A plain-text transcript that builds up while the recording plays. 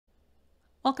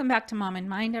Welcome back to Mom and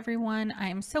Mind, everyone. I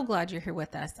am so glad you're here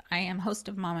with us. I am host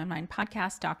of Mom and Mind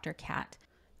podcast, Dr. Kat.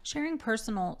 Sharing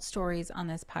personal stories on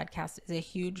this podcast is a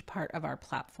huge part of our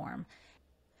platform.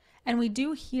 And we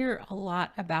do hear a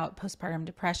lot about postpartum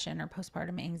depression or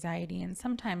postpartum anxiety and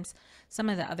sometimes some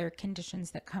of the other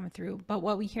conditions that come through. But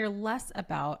what we hear less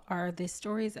about are the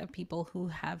stories of people who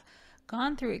have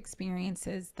gone through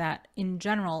experiences that in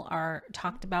general are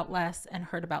talked about less and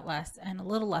heard about less and a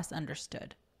little less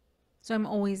understood. So I'm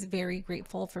always very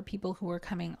grateful for people who are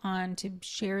coming on to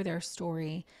share their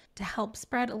story, to help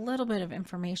spread a little bit of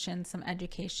information, some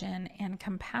education, and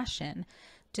compassion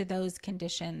to those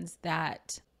conditions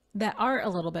that are a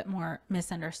little bit more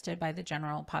misunderstood by the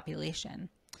general population.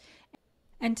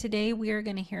 And today we are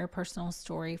going to hear a personal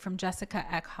story from Jessica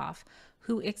Ekhoff,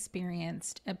 who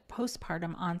experienced a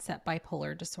postpartum onset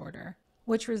bipolar disorder,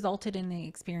 which resulted in the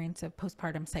experience of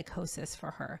postpartum psychosis for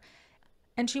her.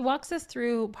 And she walks us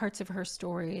through parts of her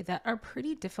story that are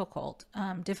pretty difficult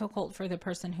for the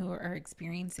person who are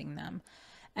experiencing them.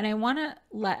 And I want to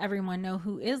let everyone know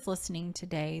who is listening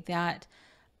today that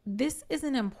this is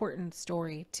an important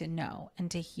story to know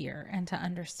and to hear and to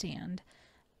understand,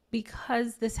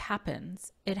 because this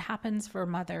happens. It happens for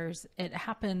mothers. It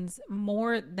happens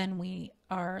more than we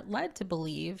are led to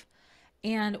believe.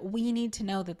 And we need to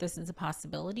know that this is a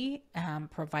possibility.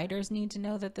 Providers need to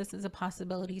know that this is a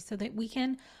possibility so that we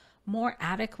can more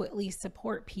adequately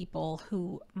support people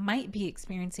who might be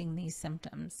experiencing these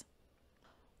symptoms.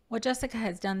 What Jessica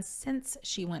has done since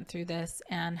she went through this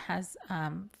and has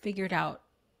figured out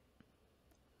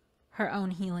her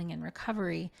own healing and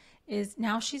recovery is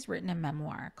now she's written a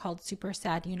memoir called Super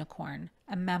Sad Unicorn,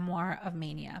 a Memoir of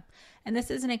Mania. And this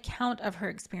is an account of her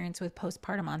experience with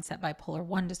postpartum onset bipolar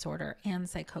 1 disorder and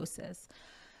psychosis.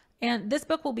 And this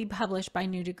book will be published by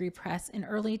New Degree Press in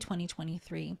early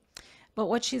 2023. But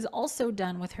what she's also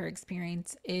done with her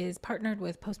experience is partnered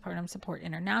with Postpartum Support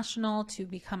International to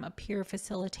become a peer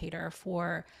facilitator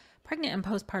for pregnant and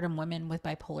postpartum women with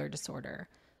bipolar disorder.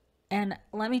 And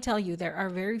let me tell you, there are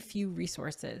very few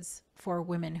resources for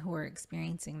women who are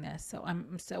experiencing this. So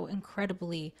I'm so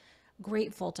incredibly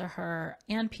grateful to her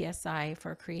and PSI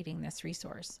for creating this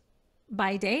resource.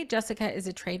 By day, Jessica is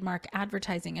a trademark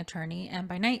advertising attorney, and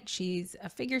by night, she's a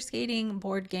figure skating,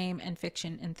 board game, and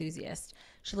fiction enthusiast.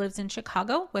 She lives in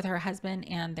Chicago with her husband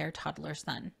and their toddler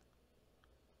son.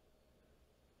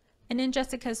 And in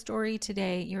Jessica's story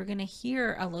today, you're going to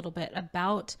hear a little bit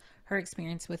about her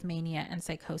experience with mania and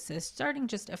psychosis starting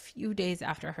just a few days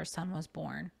after her son was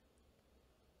born.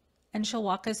 And she'll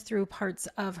walk us through parts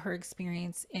of her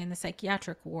experience in the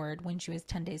psychiatric ward when she was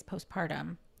 10 days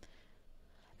postpartum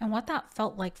and what that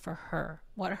felt like for her,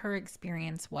 what her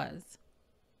experience was,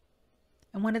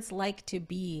 and what it's like to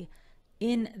be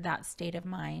in that state of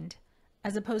mind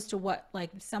as opposed to what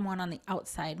like someone on the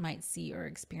outside might see or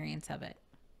experience of it.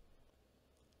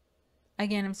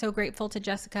 Again, I'm so grateful to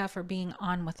Jessica for being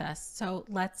on with us. So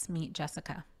let's meet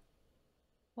Jessica.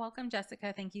 Welcome,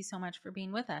 Jessica. Thank you so much for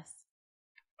being with us.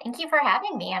 Thank you for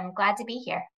having me. I'm glad to be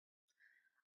here.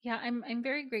 Yeah, I'm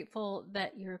very grateful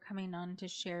that you're coming on to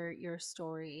share your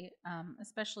story,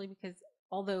 especially because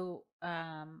although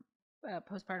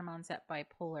postpartum onset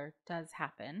bipolar does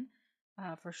happen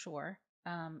for sure,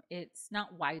 it's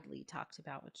not widely talked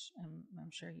about, which I'm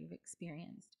sure you've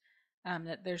experienced.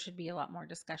 That there should be a lot more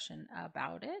discussion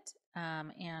about it,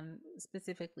 and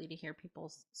specifically to hear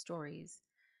people's stories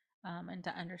and to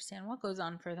understand what goes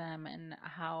on for them and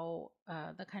how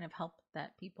the kind of help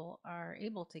that people are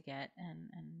able to get and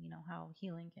you know how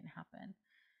healing can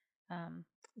happen.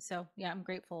 So yeah, I'm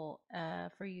grateful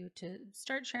for you to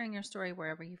start sharing your story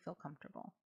wherever you feel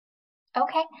comfortable.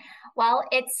 Okay. Well,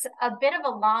 it's a bit of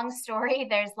a long story.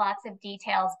 There's lots of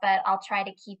details, but I'll try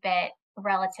to keep it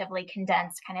relatively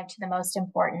condensed kind of to the most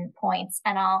important points.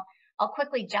 And I'll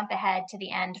quickly jump ahead to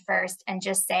the end first and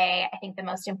just say I think the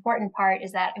most important part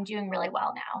is that I'm doing really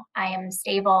well now. I am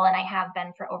stable and I have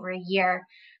been for over a year.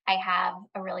 I have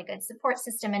a really good support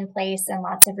system in place and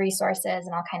lots of resources,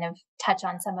 and I'll kind of touch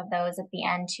on some of those at the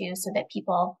end too so that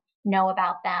people know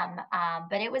about them.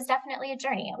 But it was definitely a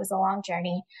journey. It was a long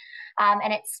journey.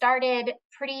 And it started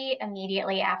pretty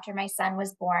immediately after my son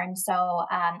was born. So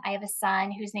I have a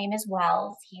son whose name is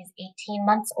Wells. He's 18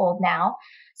 months old now.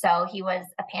 So he was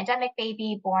a pandemic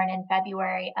baby born in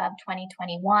February of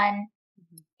 2021.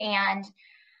 And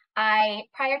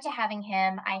prior to having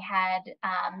him, I had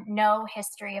no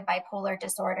history of bipolar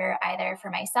disorder either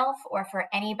for myself or for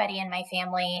anybody in my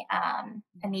family,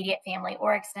 immediate family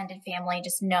or extended family,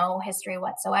 just no history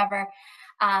whatsoever.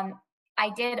 I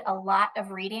did a lot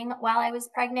of reading while I was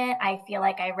pregnant. I feel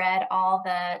like I read all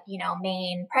the,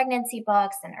 main pregnancy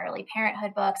books and early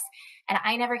parenthood books, and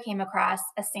I never came across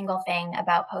a single thing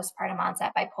about postpartum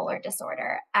onset bipolar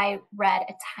disorder. I read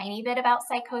a tiny bit about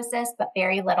psychosis, but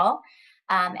very little.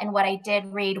 And what I did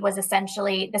read was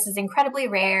essentially, this is incredibly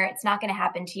rare. It's not going to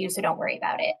happen to you, so don't worry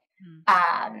about it.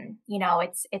 Mm.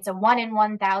 It's a 1 in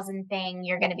 1,000 thing.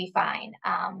 You're going to be fine.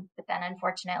 But then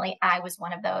unfortunately, I was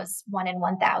one of those 1 in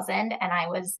 1,000, and I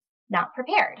was not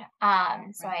prepared.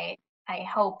 So Right. I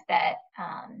hope that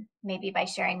maybe by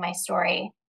sharing my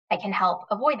story, I can help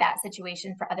avoid that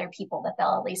situation for other people, that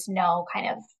they'll at least know kind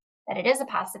of that it is a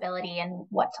possibility and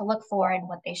what to look for and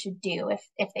what they should do if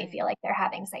they Right. feel like they're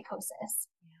having psychosis.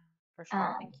 Yeah, for sure.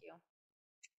 Um, Thank you.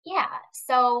 yeah.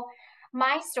 So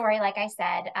my story, like I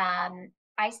said,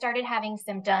 I started having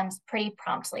symptoms pretty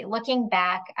promptly. Looking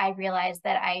back, I realized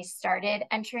that I started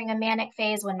entering a manic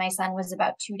phase when my son was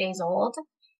about 2 days old.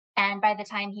 And by the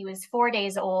time he was 4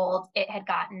 days old, it had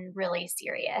gotten really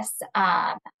serious.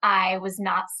 Mm. I was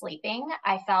not sleeping.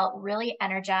 I felt really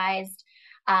energized.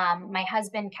 My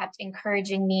husband kept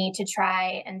encouraging me to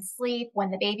try and sleep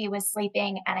when the baby was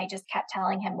sleeping. And I just kept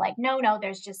telling him, like, no,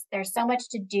 there's so much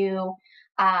to do.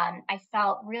 I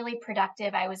felt really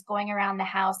productive. I was going around the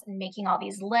house and making all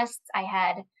these lists. I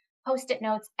had post-it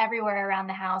notes everywhere around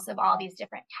the house of all these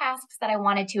different tasks that I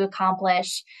wanted to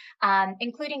accomplish,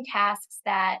 including tasks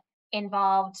that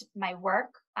involved my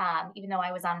work, even though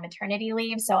I was on maternity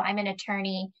leave. So I'm an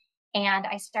attorney, and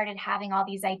I started having all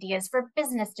these ideas for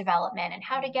business development and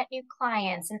how to Mm. get new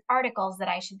clients and articles that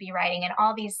I should be writing and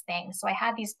all these things. So I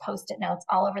had these post-it notes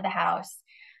all over the house.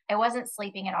 I wasn't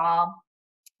sleeping at all.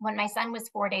 When my son was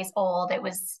 4 days old, it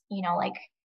was, like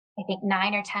I think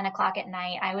 9 or 10 o'clock at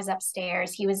night. I was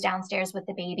upstairs. He was downstairs with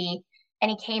the baby. And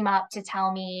he came up to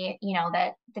tell me,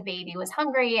 that the baby was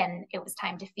hungry and it was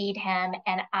time to feed him.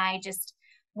 And I just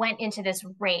went into this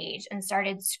rage and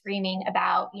started screaming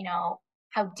about,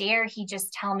 how dare he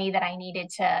just tell me that I needed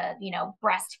to,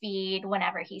 breastfeed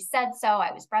whenever he said so.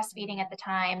 I was breastfeeding Mm. at the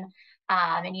time.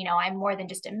 And, I'm more than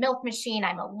just a milk machine.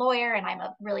 I'm a lawyer, and I'm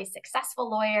a really successful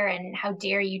lawyer. And how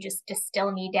dare you just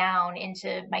distill me down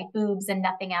into my boobs and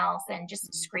nothing else, and just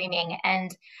Mm. screaming.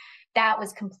 And that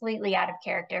was completely out of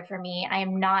character for me. I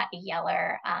am not a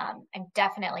yeller. I'm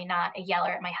definitely not a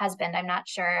yeller at my husband. I'm not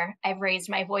sure I've raised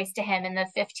my voice to him in the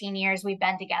 15 years we've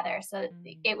been together. So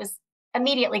Mm. it was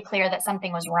immediately clear that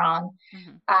something was wrong.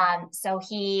 Mhm. So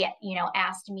he,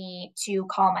 asked me to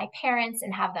call my parents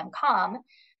and have them come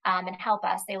and help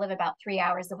us. They live about 3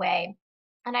 hours away.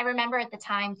 And I remember at the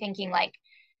time thinking, like,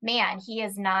 man, he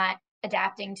is not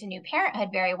adapting to new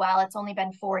parenthood very well. It's only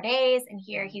been 4 days, and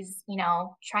here Mm. he's,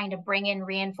 trying to bring in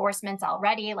reinforcements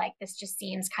already. Like, this just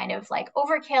seems kind of like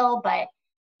overkill. But,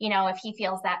 if he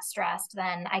feels that stressed,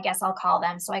 then I guess I'll call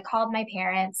them. So I called my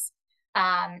parents.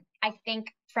 I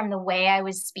think from the way I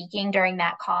was speaking during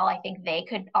that call, I think they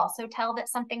could also tell that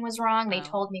something was wrong. They Oh.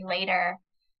 told me later.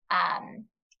 Um,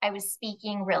 I was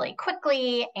speaking really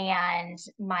quickly, and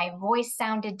my voice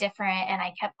sounded different, and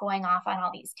I kept going off on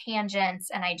all these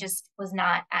tangents, and I just was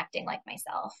not acting like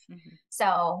myself. Mhm.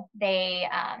 So they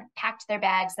packed their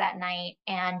bags that night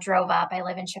and drove up. I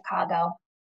live in Chicago.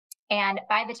 And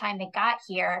by the time they got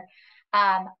here,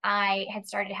 I had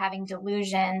started having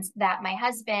delusions that my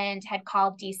husband had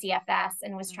called DCFS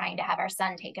and was trying to Mm. have our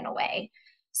son taken away.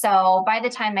 So by the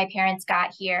time my parents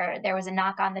got here, there was a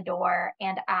knock on the door,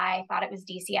 and I thought it was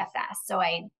DCFS. So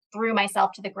I threw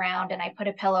myself to the ground and I put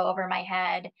a pillow over my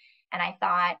head. And I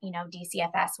thought,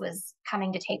 DCFS was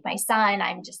coming to take my son.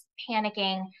 I'm just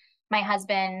panicking. My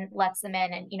husband lets them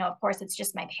in, and of course it's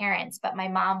just my parents, but my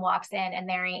mom walks in, and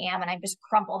there I am, and I'm just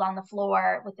crumpled on the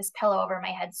floor with this pillow over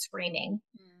my head screaming.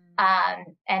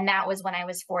 Mm. And that was when I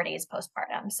was 4 days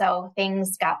postpartum, so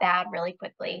things got bad really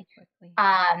Very quickly. quickly.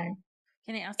 um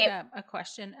Can I ask it a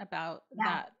question about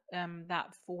Yeah,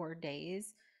 that 4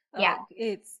 days? yeah.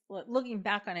 It's looking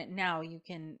back on it now, you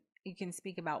can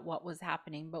speak about what was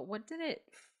happening, but what did it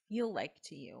feel like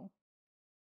to you?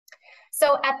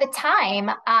 So at the time,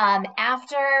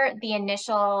 after the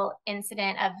initial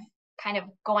incident of kind of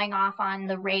going off on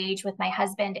the rage with my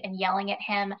husband and yelling at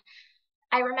him,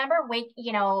 I remember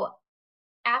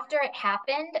after it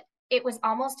happened, it was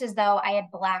almost as though I had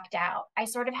blacked out. I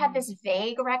sort of had Mm. this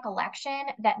vague recollection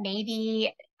that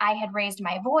maybe I had raised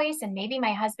my voice and maybe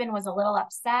my husband was a little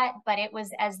upset, but it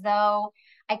was as though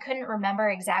I couldn't remember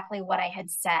exactly what I had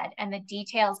said. And the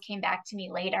details came back to me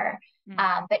later.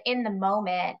 Mm. But in the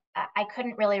moment, I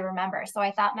couldn't really remember. So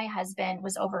I thought my husband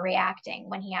was overreacting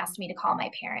when he asked me to call my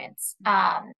parents.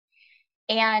 Mm.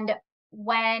 And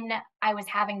when I was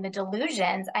having the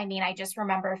delusions, I mean, I just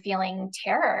remember feeling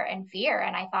terror and fear,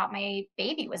 and I thought my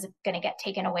baby was going to get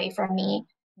taken away from me.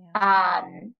 Yeah.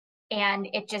 Um, and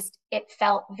it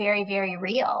felt very, very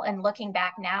real. And looking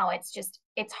back now,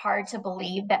 it's hard to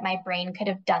believe that my brain could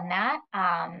have done that.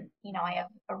 I have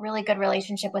a really good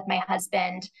relationship with my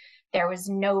husband. There was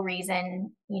no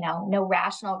reason, no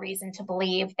rational reason to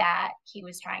believe that he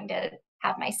was trying to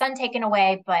have my son taken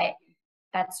away, but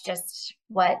that's just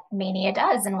what mania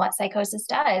does and what psychosis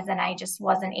does. And I just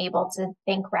wasn't able to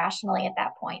think rationally at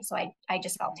that point. So I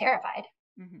just felt terrified.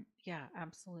 Mm-hmm. Yeah,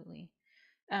 absolutely.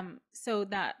 So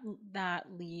that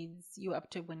leads you up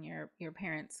to when your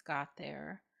parents got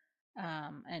there,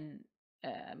 and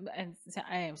so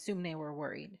I assume they were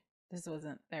worried. This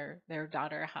wasn't their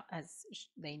daughter as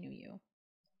they knew you.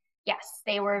 Yes,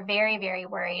 they were very, very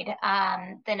worried.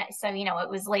 It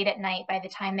was late at night by the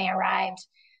time they arrived.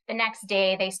 The next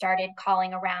day, they started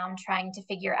calling around trying to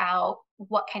figure out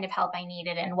what kind of help I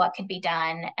needed and what could be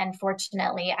done. And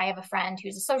fortunately, I have a friend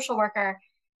who's a social worker.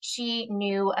 She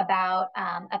knew about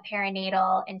a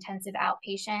perinatal intensive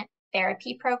outpatient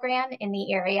therapy program in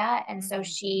the area. And so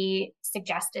she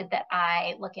suggested that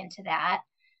I look into that.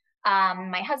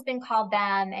 My husband called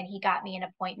them and he got me an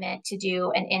appointment to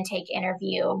do an intake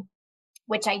interview,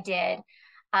 which I did.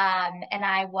 And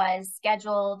I was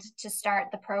scheduled to start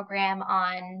the program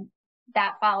on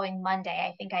that following Monday.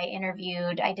 I think I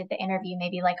did the interview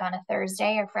maybe like on a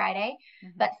Thursday or Friday,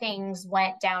 but things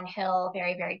went downhill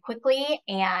very, very quickly.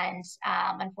 And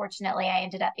unfortunately, I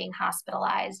ended up being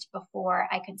hospitalized before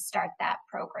I could start that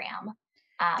program.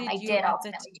 Did I you did at the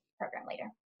ultimately do the program later.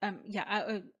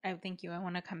 Yeah, I thank you. I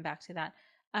want to come back to that.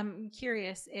 I'm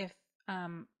curious if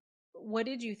what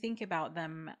did you think about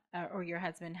them or your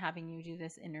husband having you do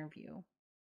this interview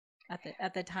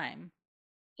at the time?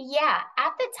 Yeah,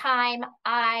 at the time,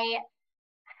 by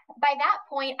that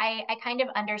point, I kind of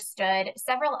understood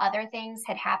several other things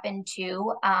had happened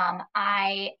too.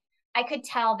 I could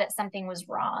tell that something was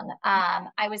wrong.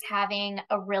 I was having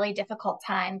a really difficult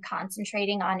time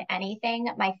concentrating on anything.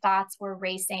 My thoughts were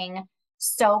racing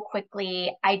so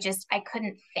quickly. I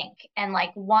couldn't think. And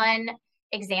like one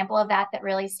example of that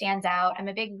really stands out, I'm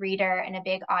a big reader and a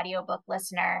big audiobook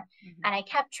listener. And I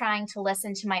kept trying to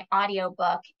listen to my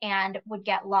audiobook and would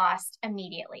get lost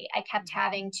immediately. I kept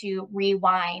having to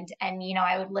rewind and,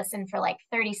 I would listen for like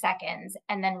 30 seconds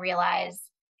and then realize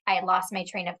I had lost my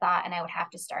train of thought and I would have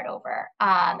to start over.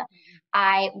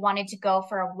 I wanted to go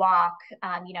for a walk,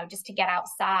 just to get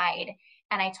outside.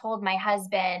 And I told my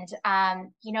husband,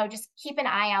 just keep an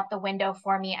eye out the window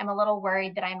for me. I'm a little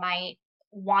worried that I might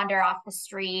wander off the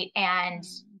street and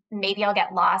maybe I'll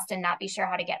get lost and not be sure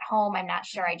how to get home. I'm not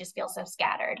sure. I just feel so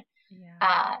scattered.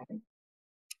 Yeah.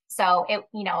 So it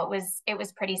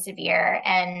was pretty severe,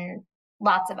 and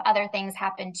lots of other things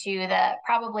happened too.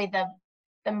 Probably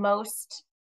the most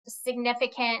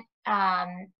significant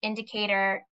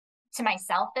indicator to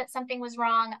myself that something was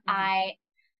wrong. I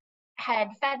had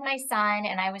fed my son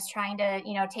and I was trying to,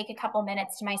 take a couple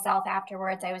minutes to myself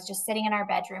afterwards. I was just sitting in our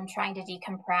bedroom trying to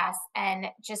decompress, and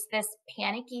just this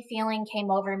panicky feeling came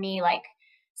over me like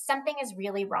something is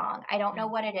really wrong. I don't know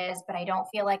what it is, but I don't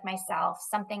feel like myself.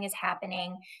 Something is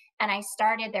happening. And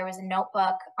there was a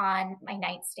notebook on my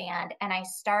nightstand, and I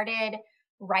started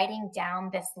writing down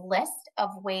this list of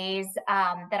ways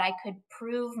that I could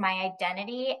prove my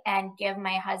identity and give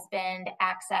my husband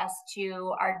access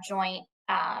to our joint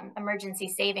emergency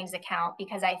savings account,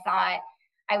 because I thought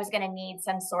I was going to need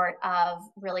some sort of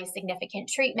really significant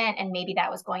treatment, and maybe that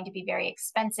was going to be very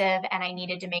expensive, and I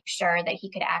needed to make sure that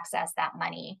he could access that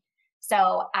money.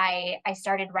 So I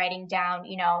started writing down,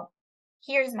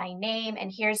 here's my name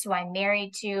and here's who I'm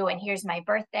married to and here's my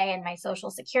birthday and my social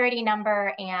security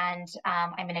number, and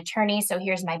I'm an attorney, so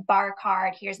here's my bar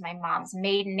card, here's my mom's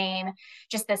maiden name,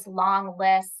 just this long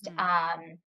list.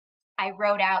 I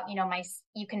wrote out,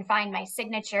 you can find my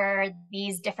signature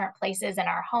these different places in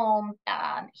our home.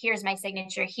 Here's my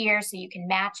signature here, so you can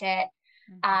match it.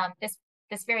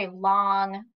 This very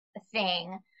long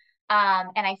thing,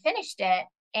 and I finished it,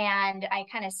 and I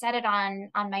kind of set it on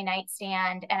my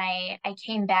nightstand, and I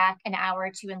came back an hour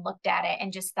or two and looked at it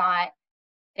and just thought,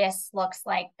 this looks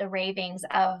like the ravings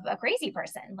of a crazy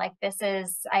person. Like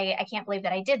I can't believe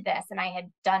that I did this, and I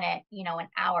had done it, an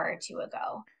hour or two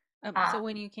ago. So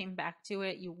when you came back to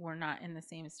it, you were not in the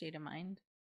same state of mind?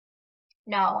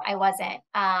 No, I wasn't.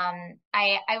 I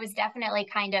was definitely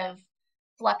kind of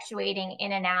fluctuating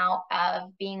in and out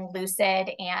of being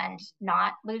lucid and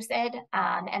not lucid.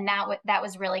 And that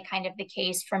was really kind of the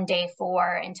case from day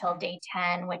 4 until day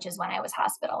 10, which is when I was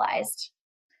hospitalized.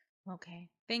 Okay.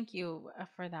 Thank you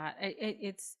for that.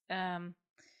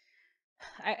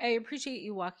 I appreciate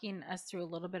you walking us through a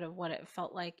little bit of what it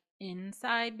felt like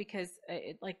inside, because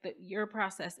your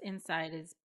process inside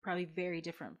is probably very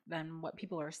different than what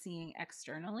people are seeing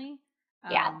externally.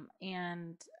 Yeah.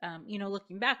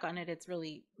 Looking back on it, it's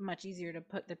really much easier to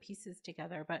put the pieces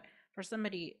together. But for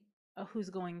somebody who's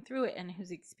going through it and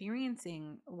who's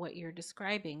experiencing what you're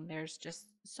describing, there's just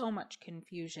so much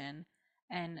confusion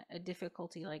and a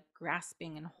difficulty like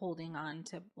grasping and holding on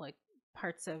to like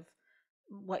parts of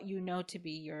what you know to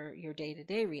be your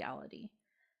day-to-day reality.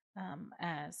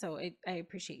 I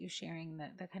appreciate you sharing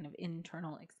the kind of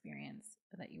internal experience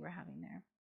that you were having there.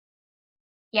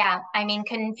 Yeah, I mean,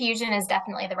 confusion is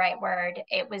definitely the right word.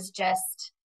 It was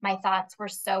just my thoughts were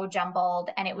so jumbled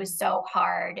and it was Mm-hmm. so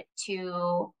hard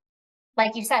to,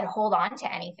 like you said, hold on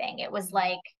to anything. It was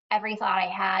like every thought I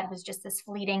had was just this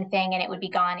fleeting thing and it would be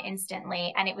gone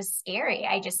instantly. And it was scary.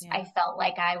 Yeah. I felt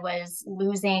like I was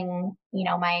losing,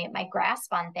 my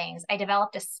grasp on things. I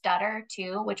developed a stutter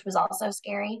too, which was also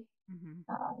scary. Mm-hmm.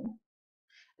 Um,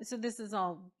 So this is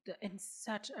all in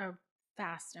such a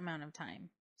fast amount of time.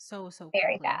 So Very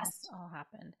quickly this fast. all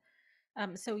happened.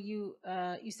 So you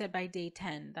said by day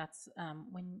 10, that's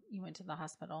when you went to the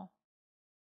hospital.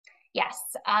 Yes.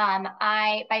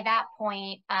 By that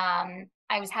point,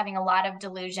 I was having a lot of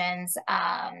delusions.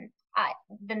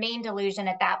 The main delusion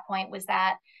at that point was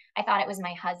that I thought it was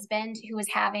my husband who was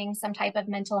having some type of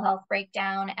mental health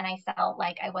breakdown, and I felt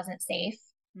like I wasn't safe.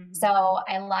 So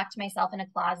Mm-hmm. I locked myself in a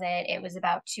closet. It was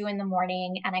about 2 a.m,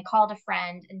 and I called a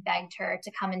friend and begged her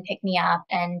to come and pick me up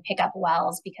and pick up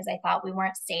Wells because I thought we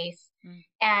weren't safe.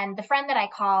 And the friend that I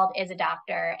called is a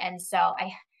doctor. And so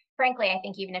frankly, I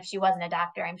think even if she wasn't a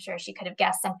doctor, I'm sure she could have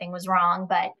guessed something was wrong.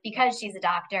 But because she's a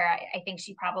doctor, I think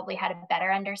she probably had a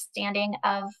better understanding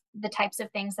of the types of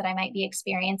things that I might be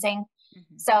experiencing.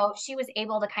 Mm-hmm. So she was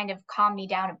able to kind of calm me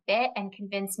down a bit and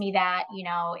convince me that,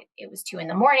 it was 2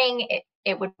 a.m.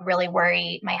 It would really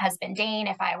worry my husband, Dane,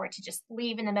 if I were to just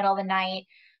leave in the middle of the night.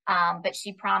 But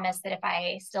she promised that if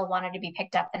I still wanted to be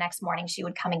picked up the next morning, she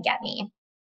would come and get me.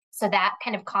 So that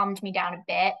kind of calmed me down a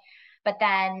bit. But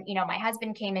then, my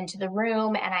husband came into the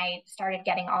room and I started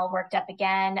getting all worked up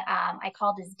again. I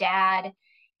called his dad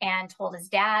and told his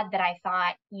dad that I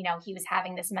thought, he was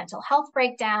having this mental health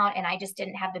breakdown and I just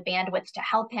didn't have the bandwidth to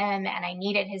help him. And I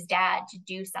needed his dad to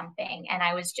do something. And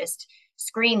I was just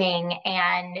screaming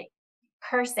and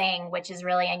cursing, which is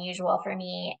really unusual for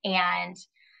me. And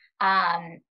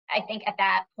I think at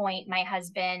that point, my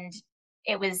husband,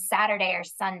 it was Saturday or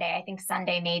Sunday, I think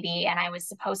Sunday maybe, and I was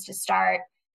supposed to start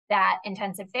that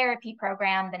intensive therapy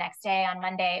program the next day on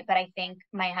Monday. But I think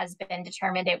my husband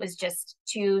determined it was just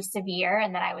too severe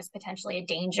and that I was potentially a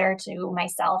danger to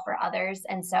myself or others.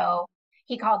 And so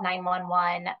he called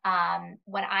 911.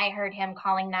 When I heard him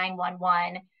calling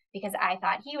 911, because I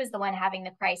thought he was the one having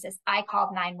the crisis, I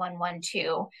called 911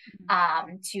 too,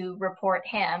 Mm-hmm. to report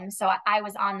him. So I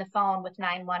was on the phone with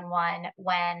 911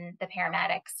 when the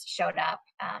paramedics showed up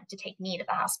to take me to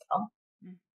the hospital.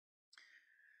 Mm-hmm.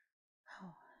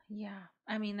 Oh, yeah.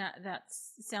 I mean that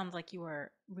sounds like you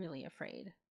were really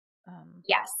afraid. Um,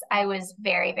 Yes, I was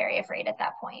very, very afraid at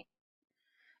that point.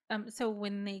 so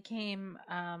when they came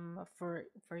for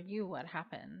you, what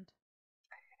happened?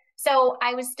 So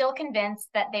I was still convinced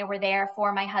that they were there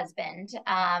for my husband.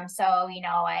 So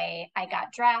I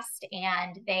got dressed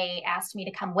and they asked me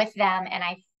to come with them, and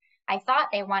I thought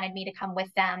they wanted me to come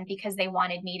with them because they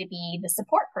wanted me to be the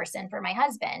support person for my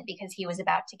husband because he was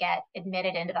about to get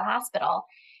admitted into the hospital.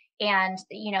 And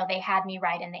they had me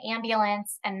ride in the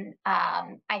ambulance, and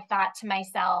I thought to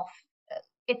myself,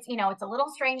 it's a little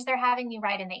strange they're having me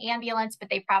ride in the ambulance,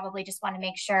 but they probably just want to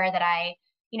make sure that I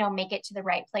make it to the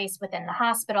right place within the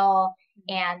hospital.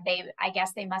 And I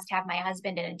guess they must have my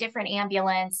husband in a different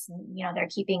ambulance. They're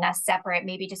keeping us separate,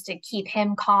 maybe just to keep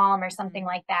him calm or something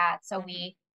like that. So Mm-hmm.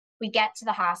 we get to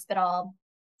the hospital,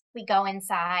 we go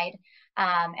inside,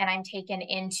 and I'm taken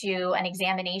into an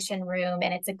examination room,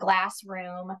 and it's a glass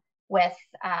room with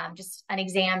just an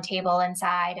exam table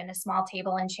inside and a small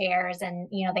table and chairs. And,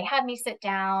 they have me sit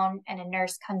down, and a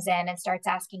nurse comes in and starts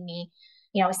asking me,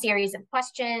 a series of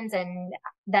questions. And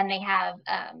then they have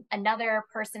another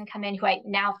person come in who I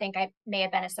now think I may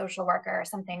have been a social worker or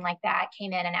something like that,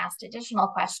 came in and asked additional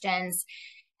questions.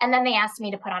 And then they asked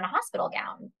me to put on a hospital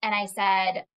gown. And I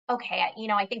said, okay,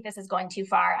 I think this is going too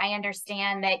far. I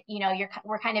understand that,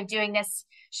 we're kind of doing this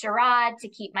charade to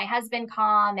keep my husband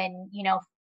calm. And,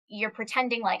 you're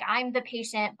pretending like I'm the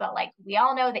patient, but like we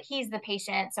all know that he's the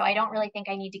patient. So I don't really think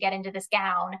I need to get into this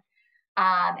gown.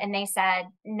 And they said,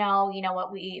 no, you know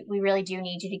what, we really do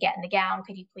need you to get in the gown.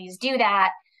 Could you please do that?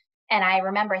 And I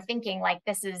remember thinking, like,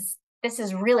 this is this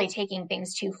is really taking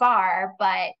things too far, but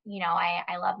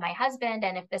I love my husband,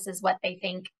 and if this is what they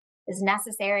think is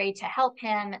necessary to help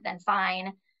him, then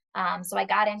fine. So I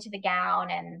got into the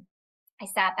gown and I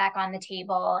sat back on the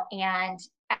table, and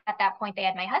at that point they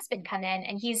had my husband come in,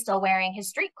 and he's still wearing his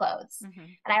street clothes. Mm-hmm.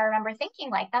 And I remember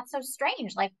thinking, like, that's so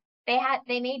strange. Like,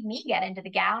 they made me get into the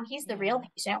gown. He's the real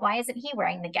patient. Why isn't he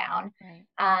wearing the gown?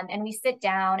 Right. And we sit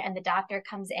down, and the doctor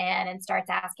comes in and starts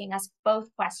asking us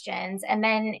both questions. And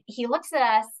then he looks at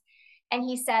us and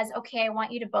he says, okay, I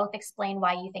want you to both explain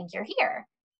why you think you're here.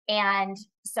 And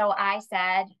so I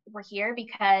said, we're here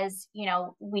because,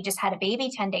 we just had a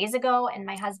baby 10 days ago and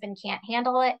my husband can't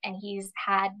handle it. And he's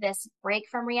had this break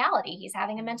from reality. He's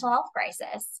having a mental health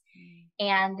crisis.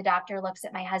 And the doctor looks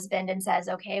at my husband and says,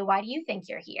 okay, why do you think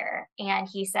you're here? And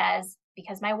he says,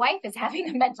 because my wife is having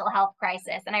a mental health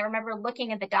crisis. And I remember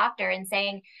looking at the doctor and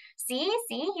saying, see,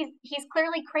 he's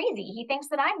clearly crazy. He thinks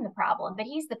that I'm the problem, but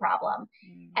he's the problem.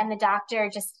 And the doctor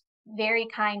just very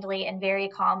kindly and very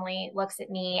calmly looks at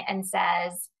me and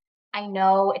says, I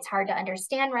know it's hard to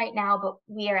understand right now, but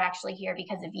we are actually here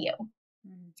because of you.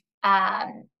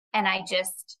 And I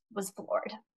just was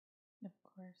floored. Of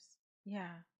course. Yeah.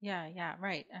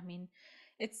 Right. I mean,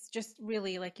 it's just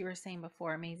really, like you were saying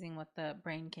before, amazing what the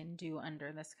brain can do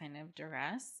under this kind of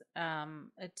duress,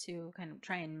 to kind of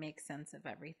try and make sense of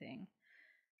everything.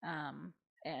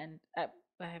 And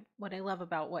what I love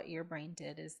about what your brain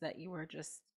did is that you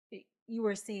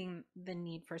were seeing the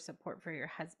need for support for your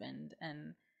husband,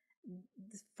 and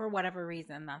for whatever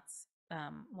reason, that's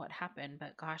what happened.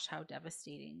 But gosh, how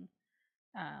devastating.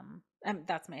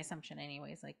 That's my assumption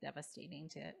anyways, like devastating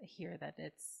to hear that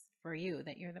it's for you,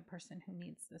 that you're the person who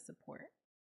needs the support.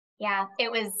 Yeah,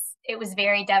 it was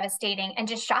very devastating and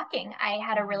just shocking. I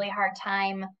had a really hard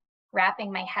time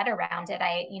wrapping my head around it.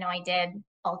 I did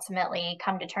ultimately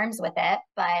come to terms with it,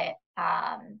 but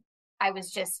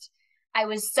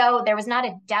there was not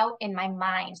a doubt in my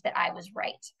mind that I was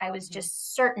right. I was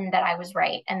just certain that I was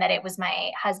right and that it was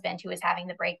my husband who was having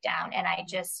the breakdown. And I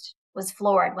just was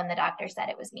floored when the doctor said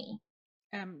it was me.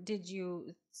 Did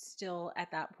you still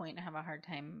at that point have a hard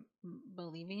time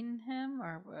believing him,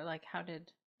 or like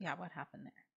what happened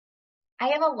there? I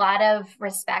have a lot of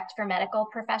respect for medical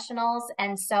professionals,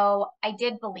 and so I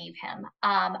did believe him.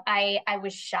 I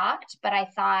was shocked, but I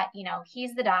thought,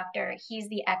 he's the doctor, he's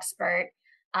the expert.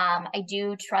 I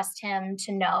do trust him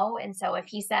to know, and so if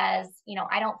he says,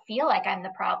 I don't feel like I'm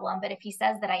the problem, but if he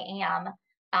says that I am,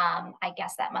 I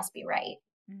guess that must be right.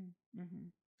 Mm-hmm.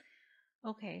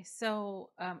 Okay,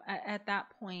 so at that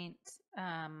point,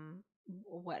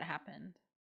 what happened?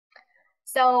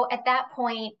 So at that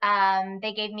point,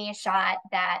 they gave me a shot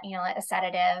that, a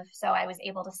sedative. So I was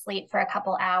able to sleep for a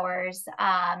couple hours.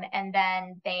 And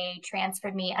then they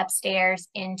transferred me upstairs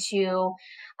into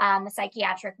the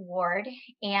psychiatric ward.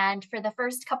 And for the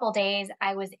first couple days,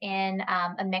 I was in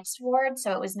a mixed ward.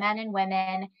 So it was men and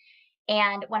women.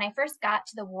 And when I first got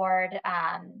to the ward,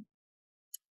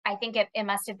 I think it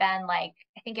must have been I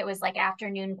think it was like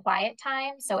afternoon quiet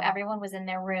time. So everyone was in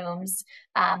their rooms,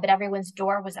 but everyone's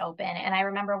door was open. And I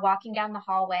remember walking down the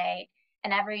hallway,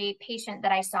 and every patient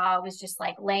that I saw was just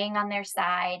like laying on their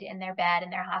side in their bed in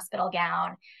their hospital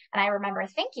gown. And I remember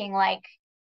thinking, like,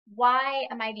 why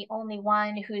am I the only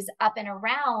one who's up and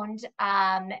around?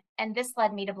 And this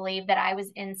led me to believe that I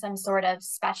was in some sort of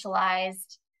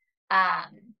specialized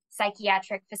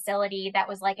psychiatric facility that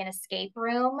was like an escape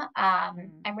room.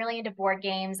 I'm really into board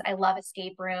games. I love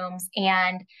escape rooms.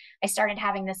 And I started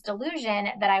having this delusion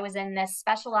that I was in this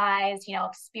specialized,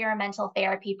 experimental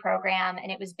therapy program.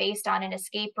 And it was based on an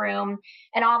escape room.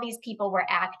 And all these people were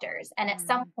actors. And at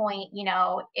some point,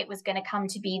 it was going to come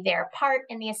to be their part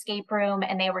in the escape room.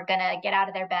 And they were going to get out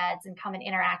of their beds and come and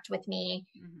interact with me.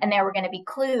 And there were going to be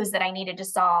clues that I needed to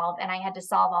solve. And I had to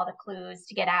solve all the clues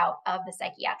to get out of the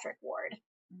psychiatric ward.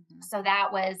 So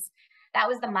that was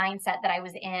the mindset that I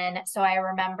was in. So I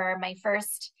remember my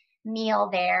first meal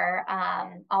there,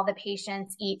 all the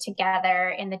patients eat together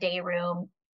in the day room,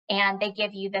 and they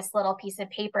give you this little piece of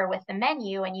paper with the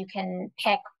menu, and you can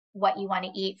pick what you want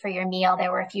to eat for your meal.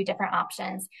 There were a few different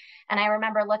options. And I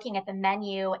remember looking at the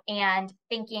menu and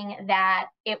thinking that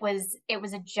it was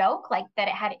a joke, like that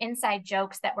it had inside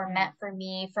jokes that were meant for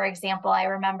me. For example, I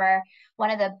remember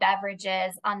one of the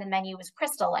beverages on the menu was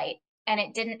Crystal Light, and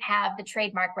it didn't have the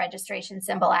trademark registration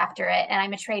symbol after it. And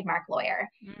I'm a trademark lawyer.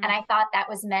 And I thought that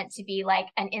was meant to be like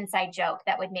an inside joke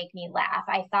that would make me laugh.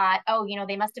 I thought, oh,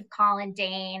 they must have called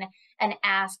Dane and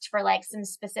asked for like some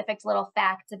specific little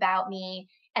facts about me.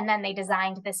 And then they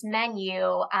designed this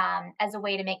menu as a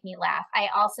way to make me laugh. I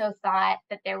also thought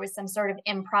that there was some sort of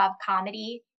improv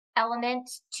comedy element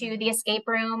to the escape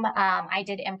room. I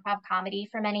did improv comedy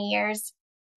for many years.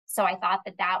 So I thought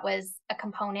that that was a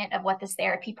component of what this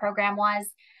therapy program was.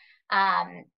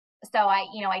 Um, so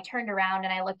I turned around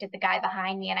and I looked at the guy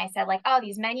behind me and I said, like, oh,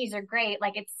 these menus are great.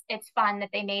 Like, it's fun that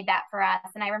they made that for us.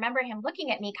 And I remember him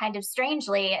looking at me kind of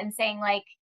strangely and saying, like,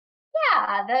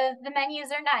 yeah, the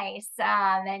menus are nice.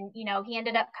 And he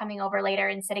ended up coming over later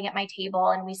and sitting at my table,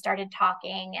 and we started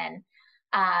talking.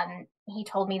 And he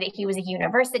told me that he was a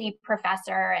university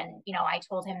professor, and I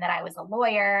told him that I was a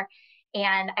lawyer.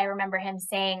 And I remember him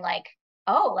saying, like,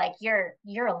 "Oh, like you're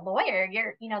a lawyer.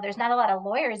 There's not a lot of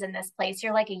lawyers in this place.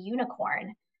 You're like a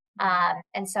unicorn."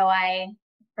 And so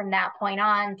from that point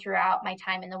on, throughout my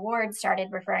time in the ward,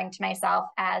 started referring to myself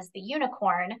as the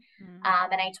unicorn. And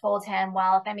I told him,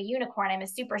 well, if I'm a unicorn, I'm a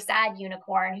super sad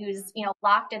unicorn who's,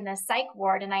 locked in this psych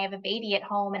ward, and I have a baby at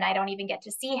home and I don't even get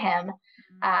to see him.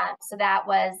 So that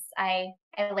was, I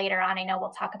later on, I know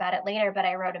we'll talk about it later, but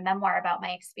I wrote a memoir about my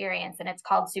experience, and it's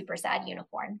called Super Sad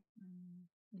Unicorn.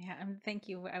 Yeah, and thank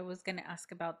you. I was going to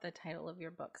ask about the title of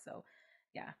your book. So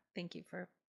yeah, thank you for,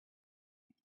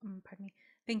 pardon me.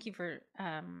 Thank you for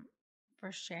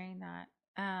sharing that.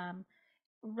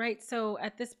 Right. So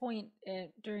at this point,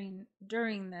 during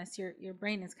this, your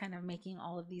brain is kind of making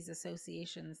all of these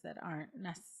associations that aren't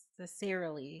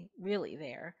necessarily really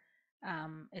there.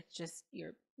 It's just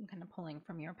you're kind of pulling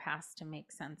from your past to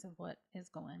make sense of what is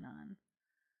going on.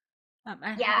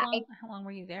 And Yeah. how long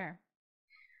were you there?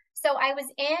 So I was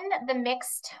in the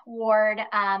mixed ward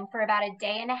for about a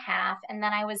day and a half, and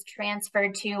then I was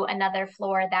transferred to another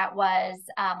floor that was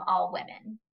all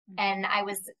women. And I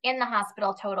was in the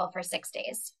hospital total for 6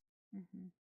 days.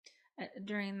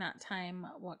 During that time,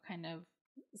 what kind of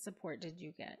support did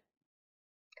you get?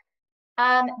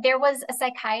 There was a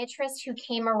psychiatrist who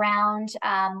came around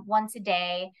once a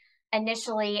day.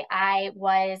 Initially, I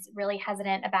was really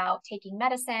hesitant about taking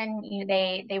medicine.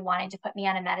 They wanted to put me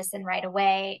on a medicine right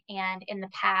away. And in the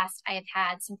past, I have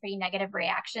had some pretty negative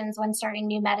reactions when starting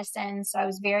new medicine. So I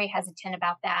was very hesitant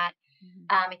about that.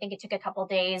 I think it took a couple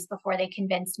days before they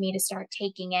convinced me to start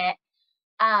taking it.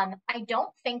 I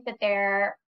don't think that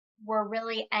there were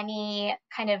really any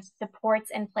kind of supports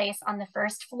in place on the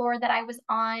first floor that I was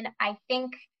on. I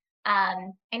think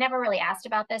I never really asked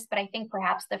about this, but I think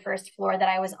perhaps the first floor that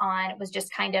I was on was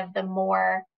just kind of the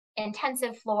more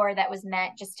intensive floor that was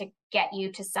meant just to get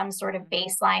you to some sort of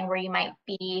baseline where you might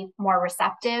be more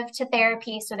receptive to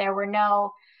therapy. So there were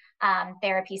no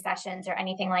therapy sessions or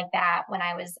anything like that when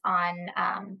I was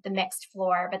on the mixed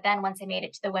floor. But then once I made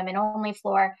it to the women only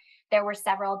floor, there were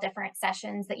several different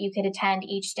sessions that you could attend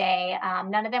each day.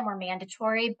 None of them were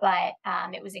mandatory, but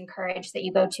it was encouraged that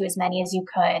you go to as many as you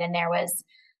could. And there was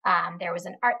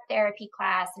an art therapy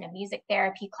class and a music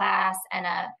therapy class and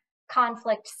a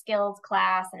conflict skills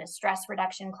class and a stress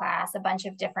reduction class, a bunch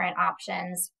of different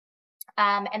options.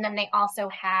 And then they also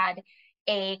had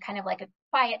a kind of like a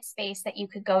quiet space that you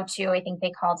could go to. I think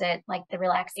they called it like the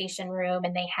relaxation room,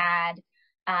 and they had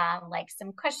like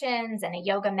some cushions and a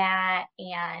yoga mat.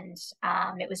 And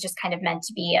it was just kind of meant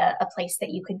to be a place that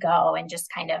you could go and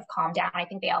just kind of calm down. I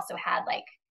think they also had like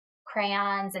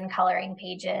crayons and coloring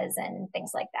pages and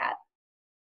things like that.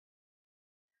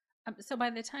 So by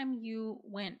the time you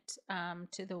went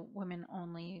to the women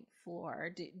only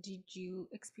floor, did you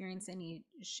experience any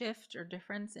shift or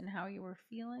difference in how you were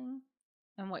feeling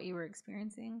and what you were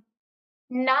experiencing?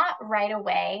 Not right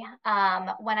away.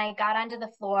 When I got onto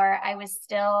the floor, I was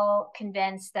still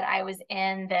convinced that I was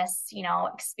in this,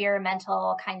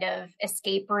 experimental kind of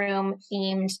escape room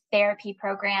themed therapy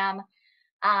program.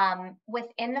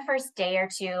 Within the first day or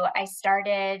two, I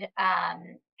started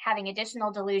having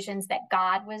additional delusions that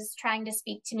God was trying to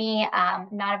speak to me.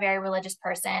 Not a very religious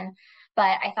person,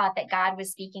 but I thought that God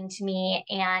was speaking to me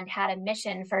and had a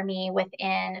mission for me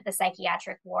within the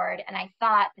psychiatric ward. And I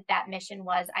thought that that mission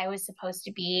was I was supposed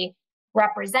to be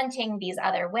representing these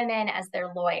other women as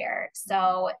their lawyer.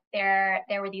 So there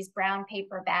were these brown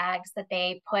paper bags that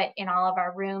they put in all of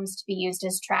our rooms to be used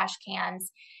as trash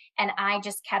cans. And I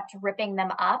just kept ripping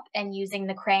them up and using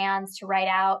the crayons to write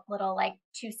out little like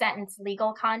 2-sentence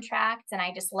legal contracts. And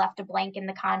I just left a blank in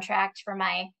the contract for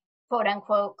my quote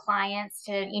unquote clients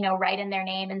to, write in their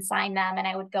name and sign them. And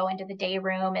I would go into the day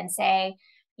room and say,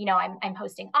 I'm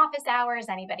hosting office hours.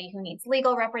 Anybody who needs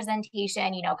legal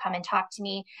representation, come and talk to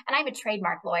me. And I'm a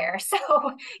trademark lawyer.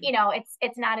 So,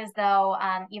 it's not as though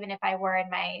even if I were in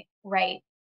my right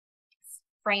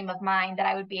frame of mind that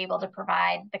I would be able to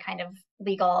provide the kind of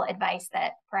legal advice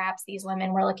that perhaps these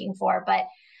women were looking for. But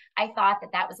I thought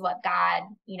that that was what God,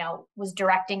 was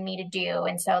directing me to do.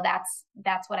 And so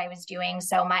that's what I was doing.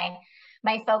 So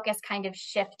my focus kind of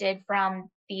shifted from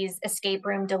these escape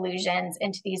room delusions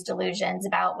into these delusions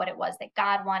about what it was that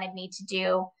God wanted me to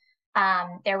do.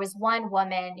 There was one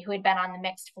woman who had been on the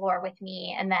mixed floor with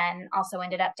me and then also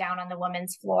ended up down on the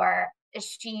women's floor.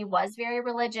 She was very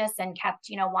religious and kept,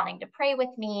 wanting to pray with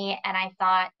me. And I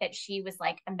thought that she was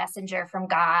like a messenger from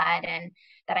God and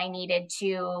that I needed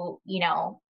to,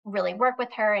 really work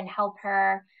with her and help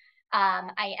her.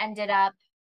 I ended up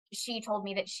She told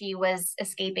me that she was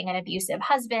escaping an abusive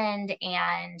husband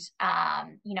and,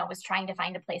 was trying to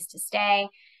find a place to stay.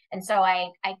 And so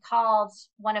I called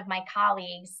one of my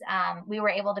colleagues. We were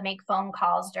able to make phone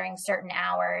calls during certain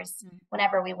hours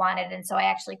whenever we wanted. And so I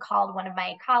actually called one of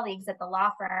my colleagues at the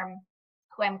law firm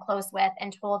who I'm close with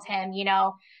and told him,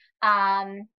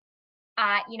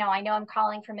 I know I'm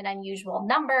calling from an unusual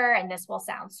number and this will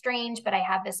sound strange, but I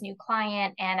have this new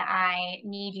client and I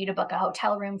need you to book a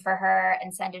hotel room for her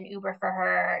and send an Uber for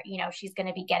her. She's going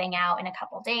to be getting out in a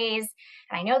couple days.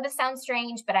 And I know this sounds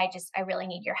strange, but I really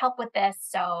need your help with this.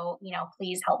 So,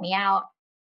 please help me out.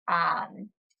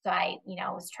 So I,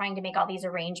 was trying to make all these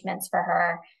arrangements for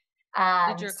her.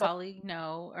 Did your colleague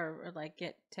know or like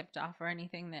get tipped off or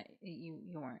anything that you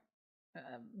weren't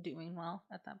doing well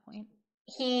at that point?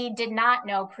 He did not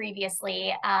know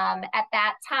previously. At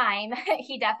that time,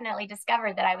 he definitely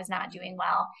discovered that I was not doing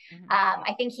well.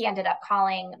 I think he ended up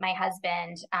calling my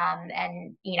husband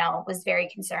and, was very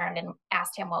concerned and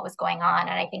asked him what was going on.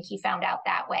 And I think he found out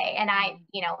that way. And I,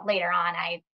 later on,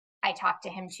 I talked to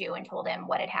him too and told him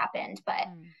what had happened. But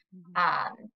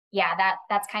yeah,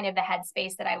 that's kind of the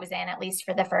headspace that I was in, at least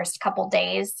for the first couple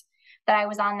days that I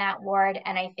was on that ward.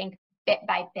 And I think bit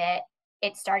by bit,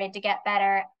 it started to get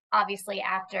better. Obviously,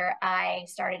 after I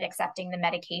started accepting the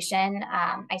medication,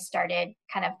 I started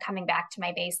kind of coming back to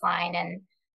my baseline.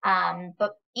 And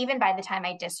but even by the time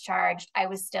I discharged, I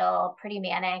was still pretty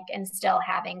manic and still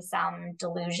having some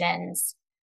delusions.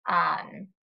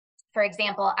 For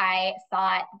example, I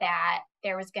thought that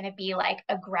there was going to be like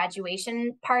a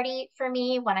graduation party for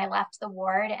me when I left the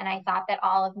ward. And I thought that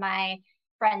all of my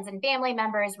friends and family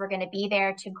members were going to be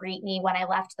there to greet me when I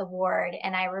left the ward.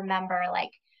 And I remember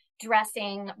like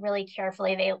dressing really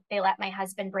carefully. They let my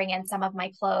husband bring in some of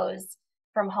my clothes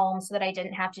from home so that I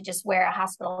didn't have to just wear a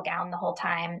hospital gown the whole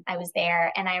time I was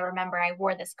there. And I remember I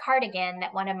wore this cardigan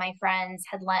that one of my friends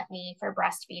had lent me for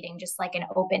breastfeeding, just like an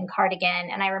open cardigan.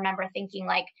 And I remember thinking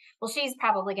like, well, she's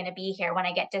probably going to be here when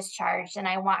I get discharged and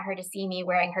I want her to see me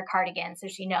wearing her cardigan so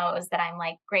she knows that I'm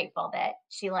like grateful that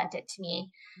she lent it to me.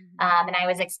 And I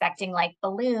was expecting like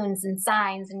balloons and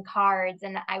signs and cards.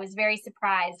 And I was very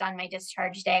surprised on my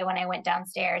discharge day when I went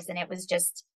downstairs and it was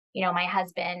just, my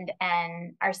husband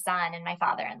and our son and my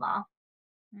father-in-law.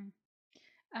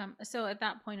 So at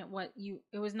that point,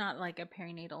 it was not like a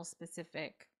perinatal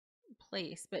specific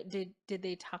place, but did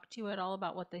they talk to you at all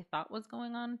about what they thought was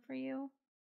going on for you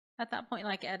at that point,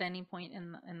 like at any point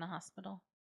in the hospital?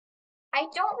 I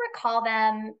don't recall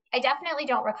them. I definitely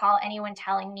don't recall anyone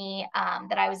telling me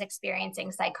that I was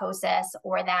experiencing psychosis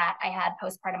or that I had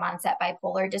postpartum onset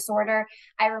bipolar disorder.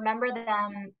 I remember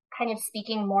them kind of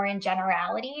speaking more in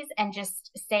generalities and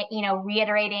just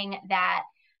reiterating that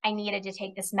I needed to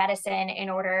take this medicine in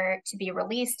order to be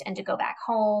released and to go back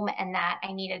home, and that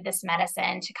I needed this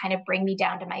medicine to kind of bring me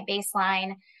down to my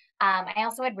baseline. I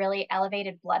also had really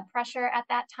elevated blood pressure at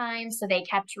that time. So they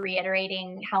kept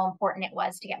reiterating how important it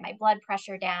was to get my blood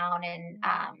pressure down. And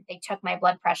they took my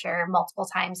blood pressure multiple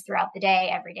times throughout the day,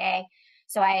 every day.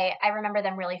 So I remember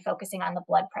them really focusing on the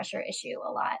blood pressure issue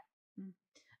a lot.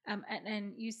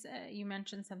 And you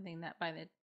mentioned something that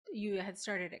you had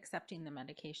started accepting the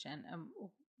medication.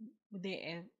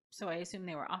 So I assume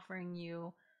they were offering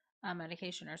you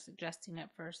medication or suggesting it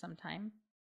for some time.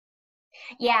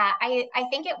 Yeah, I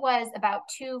think it was about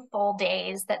 2 full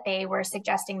days that they were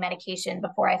suggesting medication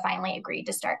before I finally agreed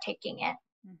to start taking it.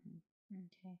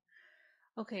 Okay.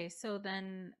 Okay, so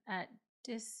then at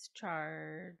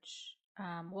discharge,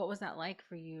 what was that like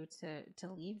for you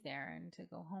to leave there and to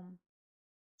go home?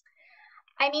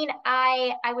 I mean,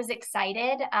 I was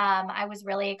excited. I was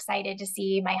really excited to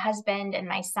see my husband and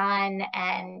my son,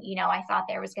 and I thought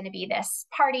there was going to be this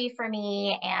party for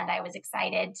me, and I was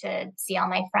excited to see all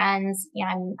my friends.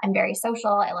 I'm very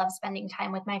social. I love spending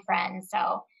time with my friends,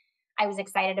 so I was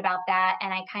excited about that,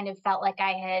 and I kind of felt like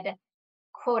I had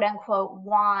quote unquote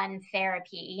won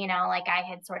therapy. Like I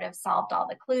had sort of solved all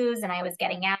the clues, and I was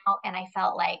getting out, and I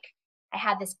felt like I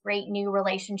had this great new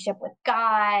relationship with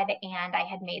God, and I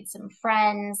had made some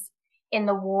friends in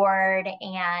the ward.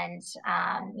 And,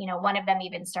 one of them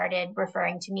even started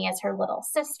referring to me as her little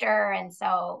sister. And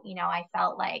so, I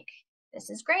felt like this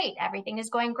is great. Everything is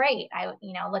going great.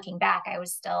 Looking back, I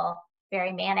was still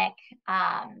very manic.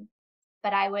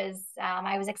 but I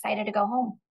was excited to go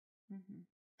home.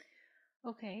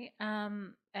 Okay.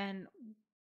 And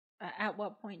at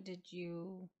what point did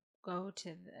you go to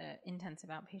the intensive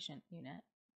outpatient unit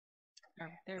or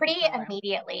therapy Pretty program?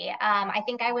 immediately. I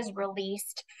think I was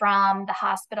released from the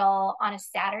hospital on a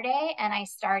Saturday, and I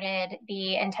started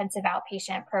the intensive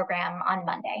outpatient program on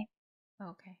Monday.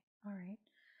 Okay. All right.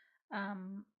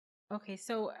 Um, okay.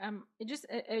 So, just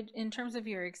in terms of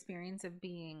your experience of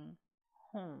being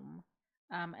home,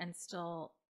 and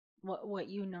still what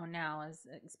you know now as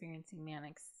experiencing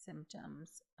manic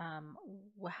symptoms,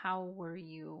 how were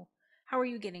you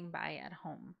getting by at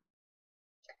home?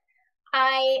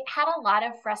 I had a lot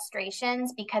of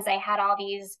frustrations because I had all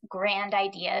these grand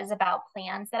ideas about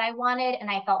plans that I wanted, and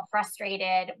I felt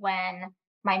frustrated when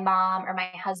my mom or my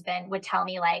husband would tell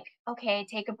me like, "Okay,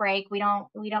 take a break. We don't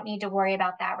need to worry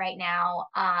about that right now."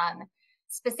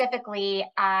 Specifically,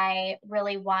 I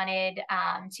really wanted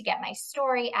to get my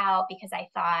story out because I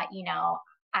thought,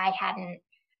 I hadn't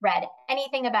read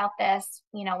anything about this,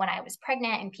 when I was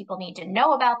pregnant, and people need to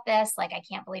know about this. Like, I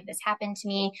can't believe this happened to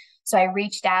me. So I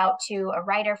reached out to a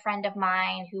writer friend of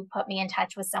mine who put me in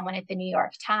touch with someone at the New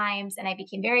York Times. And I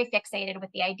became very fixated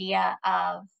with the idea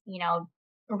of,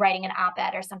 writing an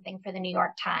op-ed or something for the New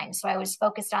York Times. So I was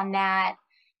focused on that,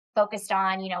 focused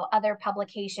on, other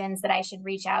publications that I should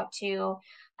reach out to.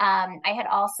 I had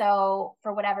also,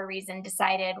 for whatever reason,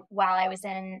 decided while I was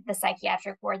in the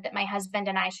psychiatric ward that my husband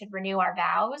and I should renew our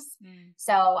vows.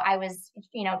 So I was,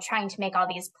 trying to make all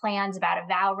these plans about a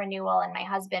vow renewal, and my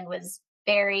husband was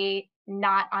very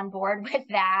not on board with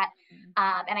that.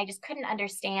 And I just couldn't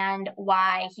understand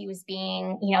why he was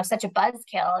being, such a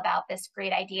buzzkill about this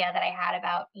great idea that I had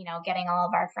about, getting all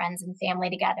of our friends and family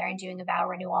together and doing a vow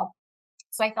renewal.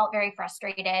 So I felt very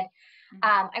frustrated.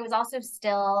 I was also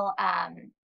still,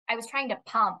 I was trying to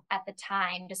pump at the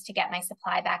time just to get my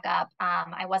supply back up.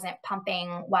 I wasn't pumping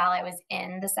while I was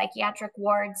in the psychiatric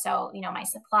ward. So, my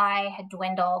supply had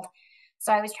dwindled.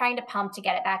 So I was trying to pump to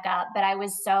get it back up, but I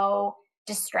was so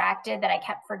distracted that I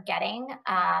kept forgetting.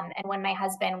 And when my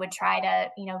husband would try to,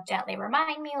 gently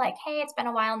remind me, like, "Hey, it's been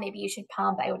a while, maybe you should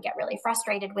pump," I would get really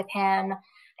frustrated with him.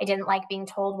 I didn't like being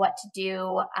told what to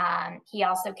do. He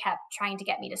also kept trying to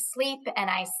get me to sleep, and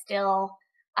I still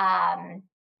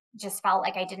just felt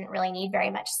like I didn't really need very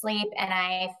much sleep. And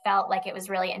I felt like it was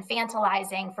really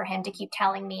infantilizing for him to keep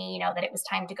telling me, that it was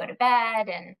time to go to bed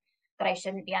and that I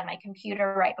shouldn't be on my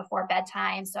computer right before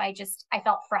bedtime. So I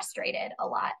felt frustrated a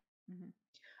lot.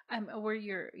 Were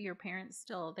your parents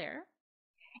still there?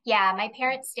 Yeah, my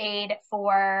parents stayed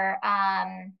for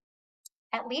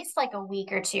at least like a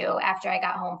week or two after I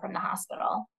got home from the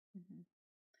hospital.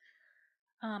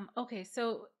 Okay,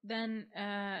 so then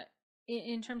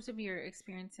in terms of your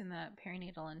experience in the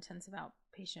perinatal intensive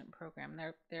outpatient program,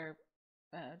 they're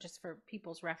just for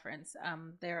people's reference,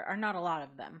 there are not a lot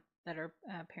of them that are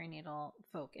perinatal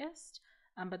focused,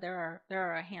 but there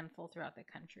are a handful throughout the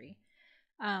country.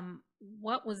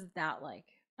 What was that like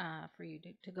for you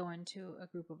to go into a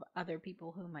group of other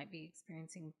people who might be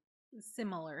experiencing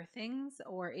similar things,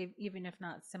 or even if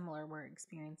not similar, were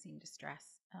experiencing distress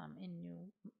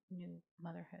in new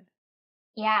motherhood?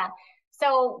 Yeah.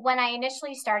 So when I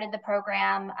initially started the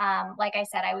program, like I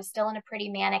said, I was still in a pretty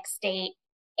manic state.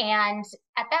 And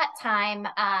at that time,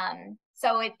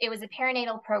 so it was a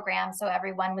perinatal program. So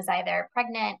everyone was either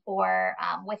pregnant or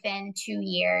within 2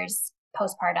 years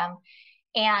postpartum.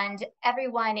 And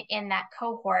everyone in that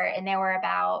cohort, and there were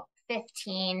about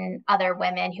 15 other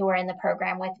women who were in the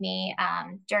program with me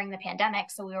during the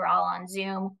pandemic. So we were all on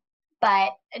Zoom,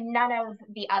 but none of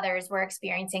the others were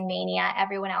experiencing mania.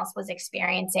 Everyone else was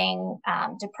experiencing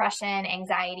depression,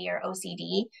 anxiety, or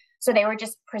OCD. So they were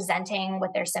just presenting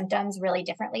with their symptoms really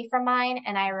differently from mine.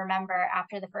 And I remember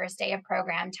after the first day of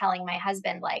program telling my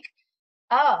husband, like,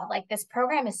 "Oh, like this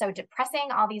program is so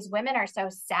depressing. All these women are so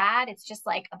sad. It's just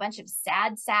like a bunch of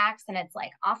sad sacks. And it's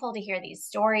like awful to hear these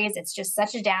stories. It's just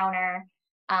such a downer."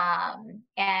 And,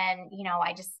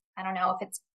 I don't know if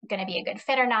it's going to be a good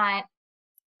fit or not.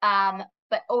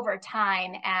 But over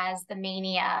time, as the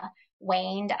mania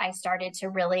waned, I started to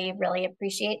really, really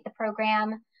appreciate the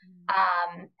program.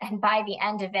 And by the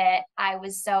end of it, I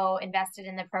was so invested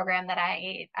in the program that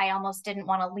I almost didn't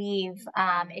want to leave.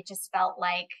 It just felt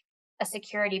like a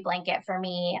security blanket for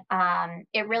me.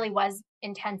 It really was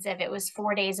intensive. It was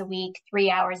 4 days a week, 3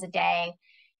 hours a day.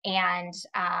 And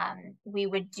we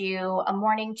would do a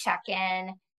morning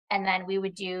check-in, and then we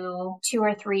would do 2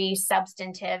 or 3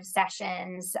 substantive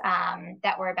sessions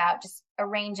that were about just a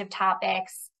range of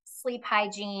topics: sleep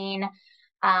hygiene,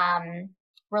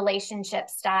 relationship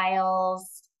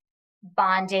styles,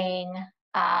 bonding,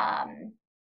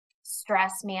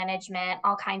 stress management,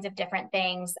 all kinds of different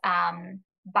things,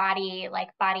 body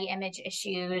image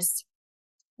issues,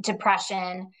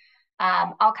 depression,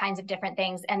 all kinds of different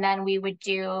things. And then we would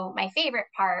do my favorite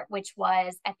part, which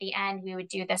was at the end, we would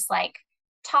do this like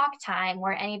talk time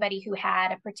where anybody who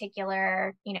had a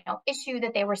particular, issue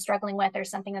that they were struggling with or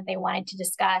something that they wanted to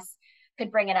discuss could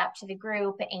bring it up to the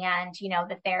group. And,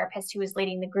 the therapist who was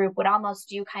leading the group would almost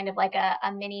do kind of like a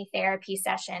mini therapy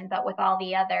session, but with all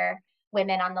the other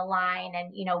women on the line.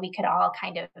 And, we could all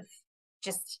kind of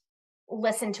just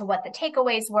listen to what the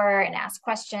takeaways were and ask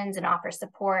questions and offer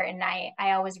support. And I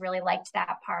always really liked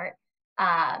that part.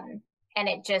 And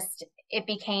it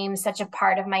became such a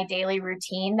part of my daily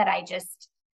routine that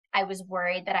I was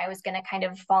worried that I was going to kind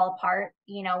of fall apart,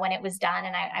 when it was done.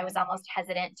 And I was almost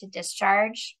hesitant to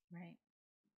discharge. Right.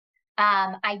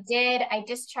 I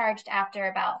discharged after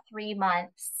about 3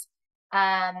 months.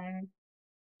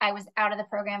 I was out of the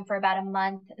program for about a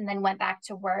month and then went back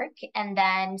to work and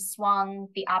then swung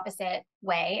the opposite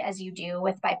way, as you do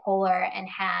with bipolar, and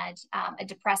had a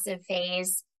depressive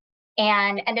phase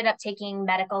and ended up taking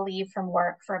medical leave from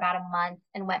work for about a month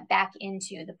and went back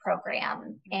into the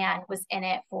program and was in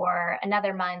it for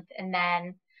another month and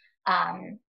then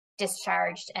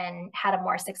discharged and had a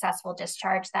more successful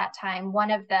discharge that time. One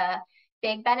of the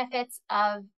big benefits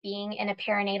of being in a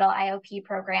perinatal IOP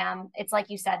program, it's like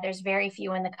you said, there's very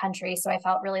few in the country. So I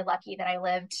felt really lucky that I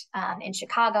lived in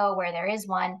Chicago where there is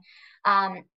one.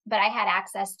 But I had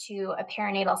access to a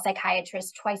perinatal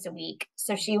psychiatrist twice a week.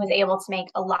 So she was able to make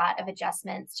a lot of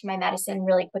adjustments to my medicine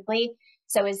really quickly.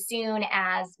 So as soon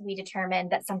as we determined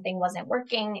that something wasn't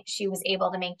working, she was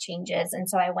able to make changes. And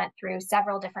so I went through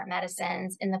several different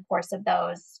medicines in the course of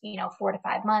those, 4 to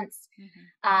 5 months.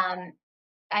 Mm-hmm.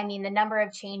 I mean, the number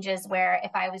of changes where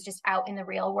if I was just out in the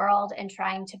real world and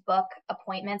trying to book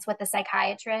appointments with a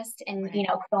psychiatrist and, right.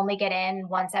 Could only get in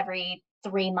once every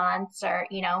 3 months or,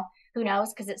 who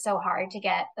knows, because it's so hard to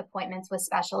get appointments with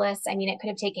specialists. I mean, it could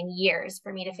have taken years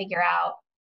for me to figure out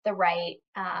the right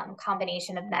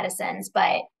combination of medicines,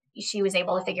 but she was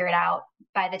able to figure it out.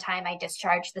 By the time I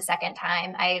discharged the second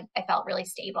time, I felt really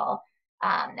stable.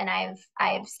 And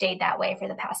I've stayed that way for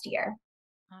the past year.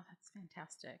 Oh, that's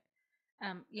fantastic.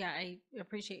 Yeah, I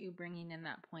appreciate you bringing in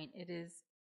that point. It is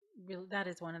real. That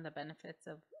is one of the benefits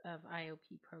of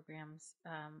IOP programs,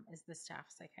 is the staff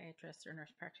psychiatrist or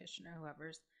nurse practitioner,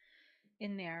 whoever's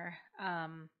in there,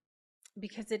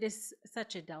 because it is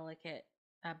such a delicate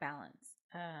balance,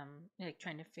 like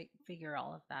trying to figure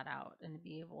all of that out and to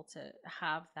be able to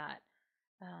have that,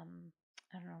 I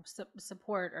don't know,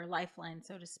 support or lifeline,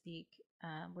 so to speak,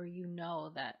 where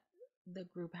that the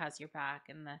group has your back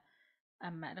and the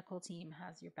medical team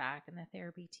has your back and the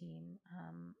therapy team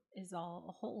is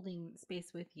all holding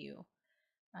space with you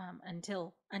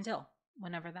until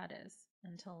whenever that is,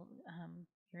 until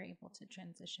you're able to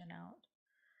transition out.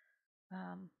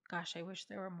 Gosh, I wish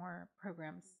there were more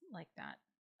programs like that.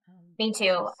 Me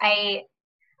too.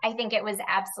 I think it was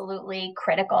absolutely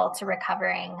critical to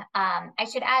recovering. I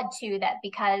should add too that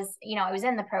because, I was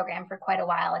in the program for quite a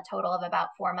while, a total of about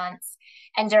 4 months.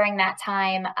 And during that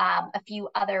time, a few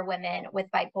other women with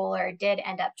bipolar did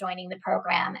end up joining the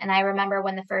program. And I remember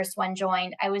when the first one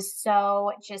joined, I was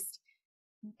so just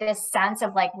this sense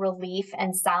of like relief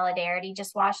and solidarity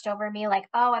just washed over me. Like,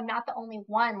 oh, I'm not the only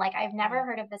one. Like, I've never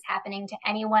heard of this happening to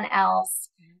anyone else.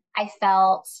 I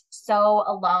felt so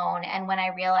alone. And when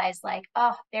I realized like,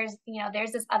 oh, there's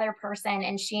this other person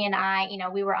and she and I,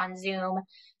 we were on Zoom,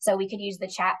 so we could use the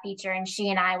chat feature and she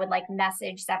and I would like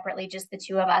message separately, just the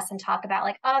two of us, and talk about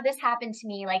like, oh, this happened to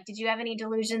me. Like, did you have any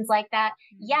delusions like that?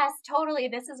 Mm-hmm. Yes, totally.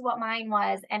 This is what mine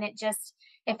was. And it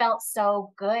felt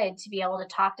so good to be able to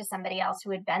talk to somebody else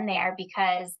who had been there,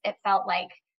 because it felt like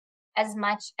as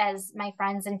much as my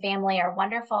friends and family are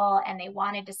wonderful and they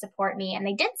wanted to support me and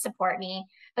they did support me,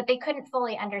 but they couldn't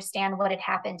fully understand what had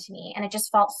happened to me. And it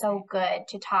just felt so good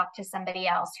to talk to somebody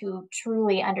else who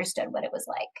truly understood what it was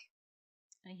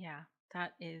like. Yeah,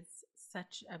 that is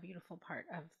such a beautiful part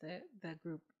of the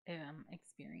group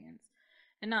experience,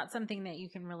 and not something that you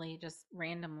can really just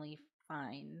randomly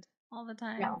find all the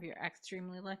time. No. If you're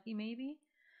extremely lucky, maybe.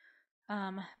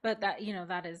 But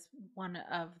that is one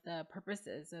of the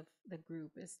purposes of the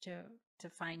group, is to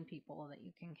find people that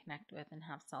you can connect with and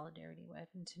have solidarity with,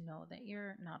 and to know that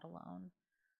you're not alone.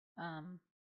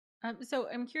 So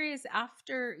I'm curious,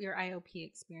 after your IOP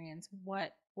experience,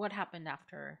 what happened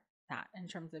after that in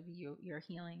terms of your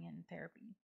healing and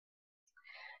therapy?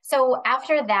 So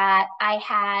after that, I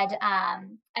had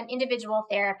an individual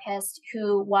therapist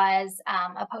who was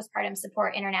a Postpartum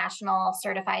Support International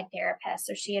certified therapist.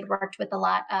 So she had worked with a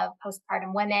lot of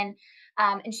postpartum women,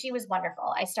 and she was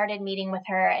wonderful. I started meeting with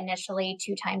her initially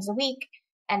 2 times a week,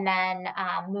 and then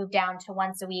moved down to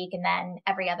once a week, and then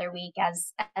every other week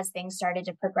as things started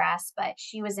to progress. But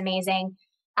she was amazing.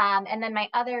 And then my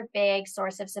other big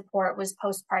source of support was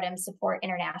Postpartum Support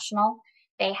International.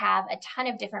 They have a ton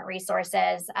of different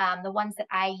resources. The ones that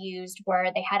I used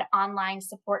were they had online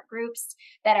support groups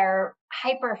that are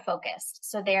hyper focused.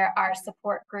 So there are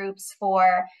support groups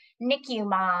for NICU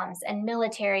moms and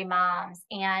military moms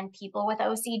and people with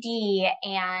OCD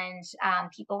and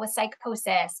people with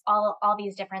psychosis, all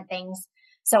these different things.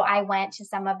 So I went to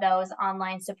some of those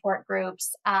online support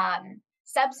groups.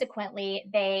 Subsequently,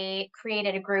 they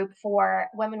created a group for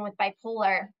women with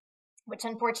bipolar, which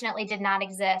unfortunately did not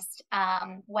exist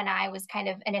when I was kind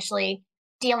of initially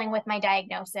dealing with my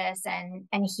diagnosis and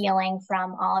healing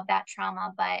from all of that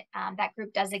trauma. But that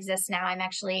group does exist now. I'm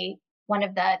actually one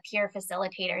of the peer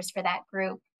facilitators for that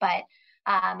group. But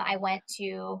I went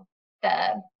to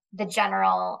the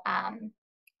general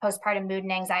postpartum mood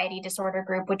and anxiety disorder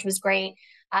group, which was great.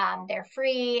 They're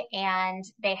free and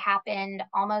they happened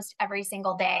almost every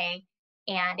single day.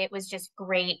 And it was just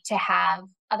great to have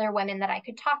other women that I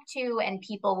could talk to, and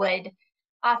people would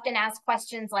often ask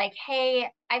questions like, hey,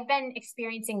 I've been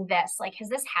experiencing this. Like, has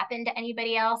this happened to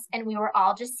anybody else? And we were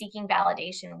all just seeking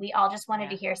validation. We all just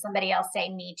wanted to hear somebody else say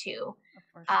me too.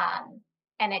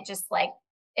 And it just like,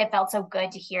 it felt so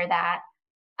good to hear that.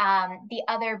 The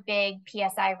other big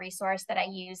PSI resource that I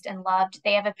used and loved,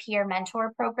 they have a peer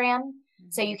mentor program.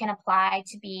 Mm-hmm. So you can apply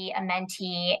to be a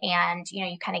mentee, and, you know,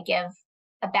 you kind of give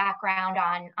a background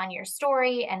on your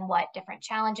story and what different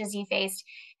challenges you faced,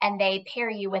 and they pair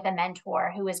you with a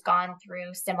mentor who has gone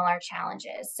through similar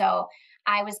challenges. So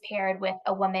I was paired with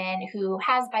a woman who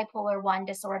has bipolar 1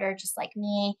 disorder, just like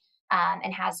me,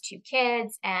 and has 2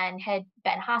 kids and had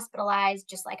been hospitalized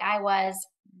just like I was.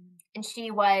 And she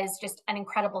was just an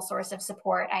incredible source of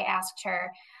support. I asked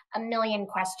her a million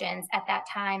questions. At that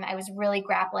time, I was really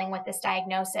grappling with this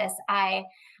diagnosis. I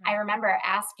remember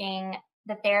asking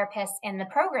the therapist in the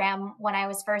program when I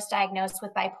was first diagnosed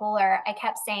with bipolar, I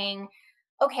kept saying,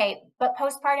 okay, but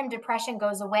postpartum depression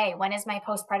goes away. When is my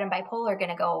postpartum bipolar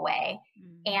going to go away?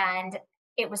 Mm-hmm. And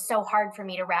it was so hard for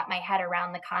me to wrap my head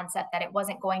around the concept that it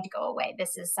wasn't going to go away.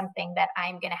 This is something that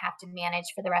I'm going to have to manage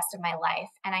for the rest of my life.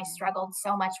 And I struggled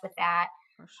so much with that.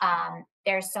 Sure.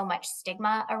 There's so much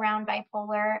stigma around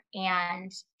bipolar,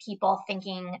 and people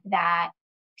thinking that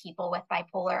people with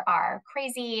bipolar are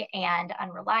crazy and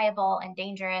unreliable and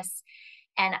dangerous.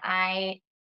 And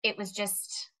it was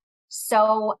just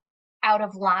so out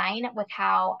of line with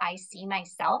how I see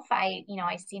myself. I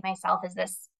see myself as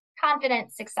this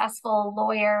confident, successful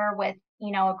lawyer with,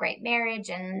 a great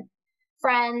marriage and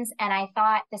friends. And I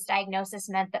thought this diagnosis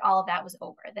meant that all of that was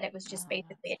over, that it was just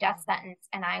basically a death sentence.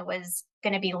 And I was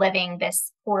going to be living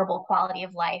this horrible quality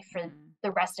of life for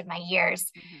the rest of my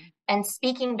years. Mm-hmm. And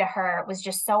speaking to her was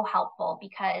just so helpful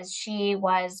because she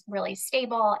was really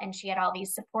stable and she had all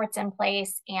these supports in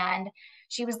place, and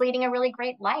she was leading a really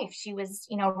great life. She was,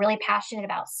 really passionate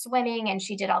about swimming, and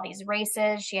she did all these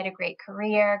races. She had a great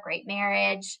career, great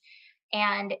marriage.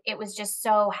 And it was just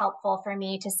so helpful for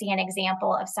me to see an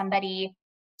example of somebody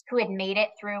who had made it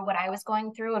through what I was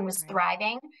going through and was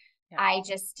thriving. Yeah.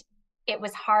 It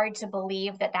was hard to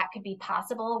believe that could be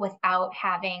possible without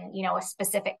having, a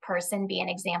specific person be an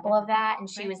example of that. And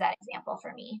she was that example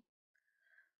for me.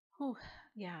 Oh,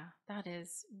 yeah, that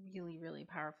is really, really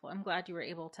powerful. I'm glad you were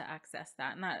able to access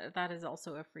that. And that is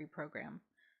also a free program.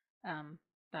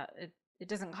 That it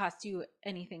doesn't cost you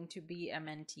anything to be a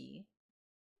mentee.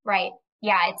 Right.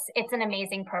 Yeah, it's an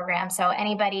amazing program. So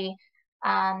anybody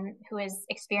who is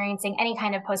experiencing any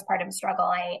kind of postpartum struggle,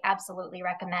 I absolutely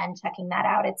recommend checking that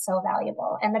out. It's so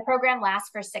valuable. And the program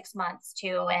lasts for 6 months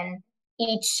too. And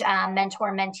each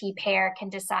mentor-mentee pair can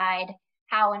decide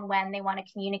how and when they want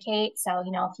to communicate. So,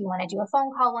 if you want to do a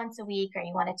phone call once a week or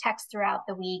you want to text throughout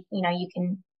the week, you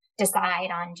can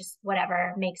decide on just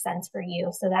whatever makes sense for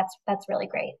you. So that's really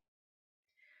great.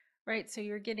 Right. So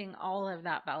you're getting all of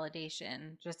that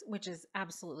validation, which is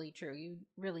absolutely true.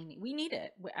 We need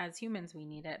it as humans, we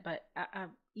need it, but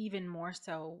even more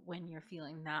so when you're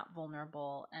feeling that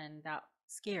vulnerable and that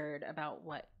scared about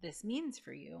what this means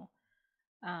for you.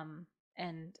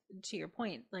 And to your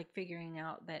point, like figuring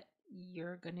out that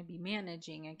you're going to be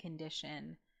managing a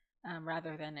condition,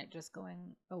 rather than it just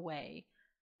going away.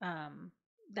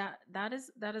 That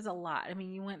is a lot. I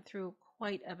mean, you went through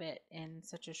quite a bit in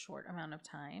such a short amount of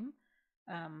time.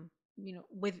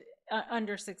 With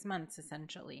under 6 months,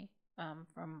 essentially,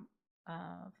 from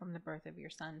the birth of your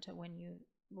son to when you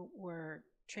were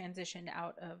transitioned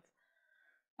out of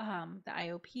the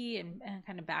IOP and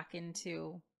kind of back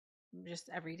into just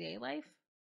everyday life.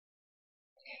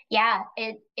 Yeah,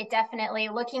 it definitely,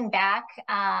 looking back,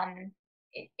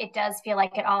 it does feel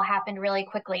like it all happened really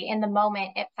quickly. In the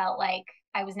moment, it felt like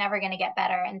I was never going to get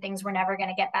better and things were never going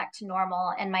to get back to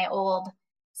normal, and my old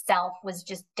self was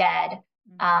just dead.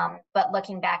 But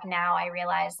looking back now, I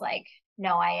realize, like,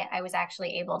 no, I was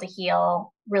actually able to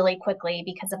heal really quickly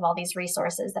because of all these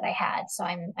resources that I had. So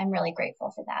I'm really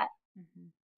grateful for that. Mm-hmm.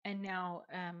 And now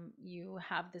you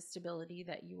have the stability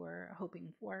that you were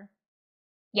hoping for.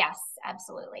 Yes,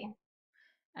 absolutely.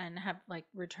 And have like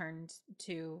returned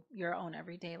to your own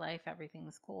everyday life.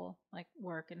 Everything's cool, like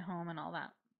work and home and all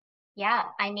that. Yeah,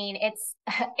 I mean, it's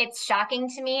it's shocking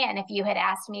to me. And if you had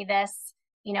asked me this,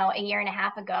 a year and a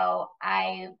half ago,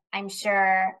 I'm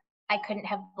sure I couldn't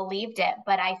have believed it.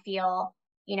 But I feel,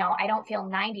 I don't feel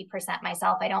 90%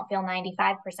 myself. I don't feel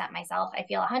 95% myself. I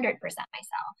feel 100%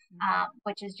 myself,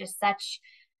 which is just such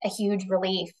a huge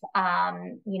relief.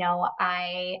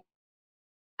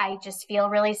 I just feel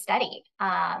really steady.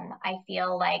 I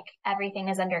feel like everything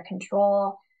is under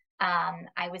control.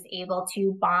 I was able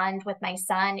to bond with my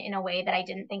son in a way that I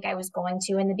didn't think I was going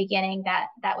to in the beginning.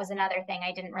 That was another thing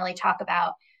I didn't really talk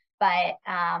about. But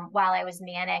while I was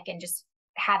manic and just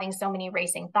having so many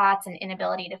racing thoughts and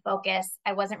inability to focus,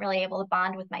 I wasn't really able to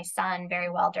bond with my son very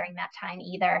well during that time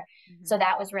either. So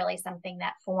that was really something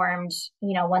that formed,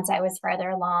 once I was further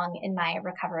along in my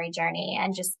recovery journey.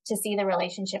 And just to see the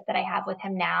relationship that I have with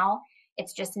him now,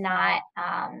 it's just not,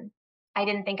 I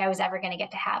didn't think I was ever going to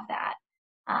get to have that.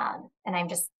 And I'm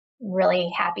just really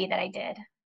happy that I did.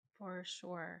 For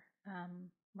sure.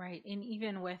 Right. And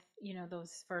even with,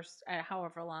 those first,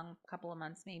 however long, couple of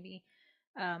months maybe,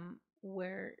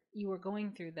 where you were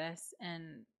going through this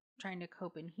and trying to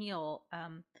cope and heal,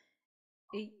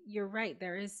 you're right.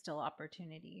 There is still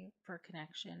opportunity for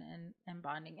connection and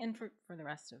bonding and for the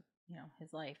rest of,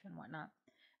 his life and whatnot.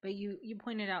 But you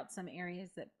pointed out some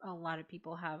areas that a lot of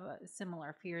people have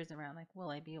similar fears around, like, will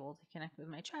I be able to connect with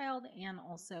my child? And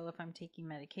also, if I'm taking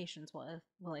medications,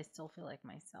 will I still feel like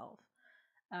myself?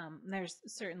 There's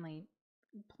certainly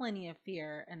plenty of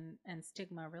fear and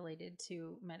stigma related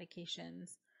to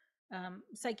medications,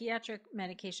 psychiatric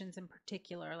medications in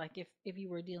particular. Like if you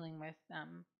were dealing with,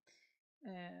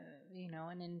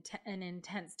 an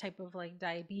intense type of like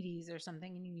diabetes or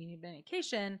something, and you needed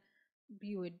medication,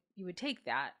 you would take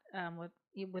that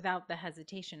without the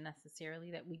hesitation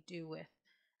necessarily that we do with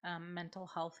mental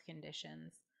health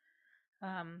conditions.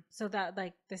 So that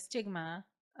like the stigma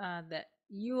that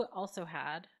you also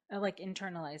had, like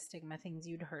internalized stigma, things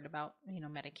you'd heard about,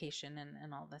 medication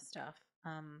and all this stuff.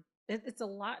 It's a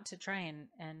lot to try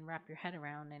and wrap your head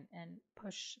around and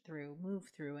push through, move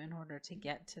through in order to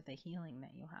get to the healing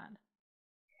that you had.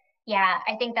 Yeah,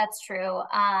 I think that's true.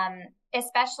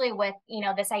 Especially with,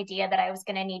 this idea that I was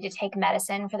going to need to take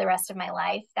medicine for the rest of my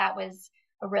life. That was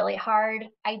a really hard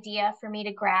idea for me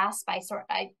to grasp. I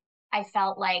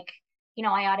felt like,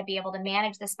 I ought to be able to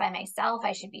manage this by myself.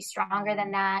 I should be stronger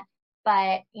than that.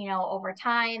 But, over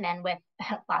time and with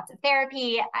lots of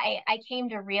therapy, I came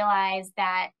to realize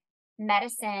that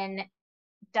medicine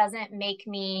doesn't make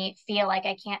me feel like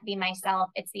I can't be myself.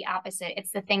 It's the opposite.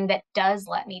 It's the thing that does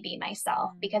let me be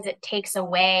myself, because it takes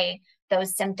away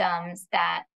those symptoms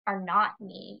that are not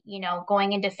me.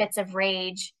 Going into fits of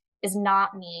rage is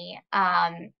not me.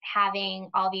 Having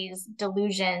all these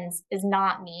delusions is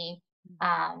not me.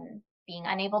 Being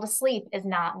unable to sleep is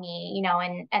not me,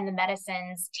 and the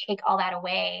medicines take all that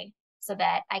away so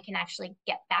that I can actually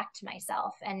get back to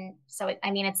myself. And so,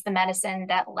 it's the medicine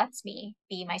that lets me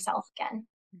be myself again.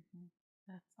 Mm-hmm.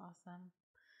 That's awesome.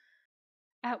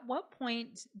 At what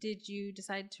point did you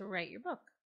decide to write your book?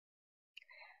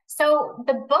 So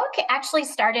the book actually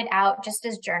started out just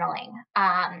as journaling.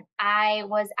 I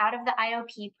was out of the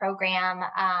IOP program,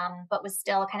 but was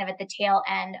still kind of at the tail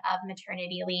end of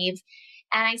maternity leave.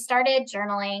 And I started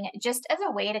journaling just as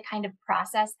a way to kind of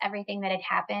process everything that had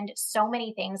happened. So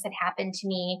many things had happened to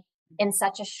me in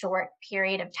such a short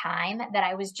period of time that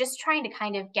I was just trying to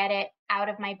kind of get it out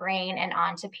of my brain and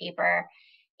onto paper.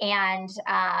 And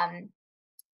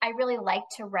I really like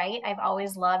to write. I've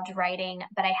always loved writing,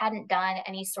 but I hadn't done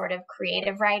any sort of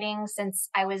creative writing since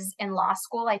I was in law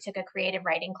school. I took a creative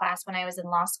writing class when I was in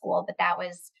law school, but that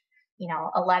was,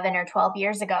 11 or 12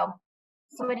 years ago.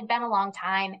 So it had been a long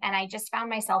time. And I just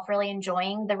found myself really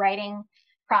enjoying the writing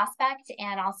prospect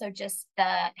and also just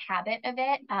the habit of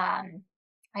it.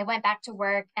 I went back to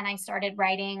work and I started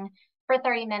writing for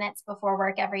 30 minutes before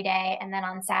work every day. And then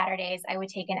on Saturdays, I would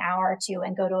take an hour or two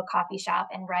and go to a coffee shop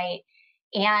and write.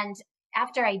 And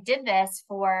after I did this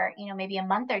for, maybe a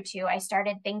month or two, I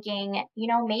started thinking,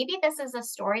 maybe this is a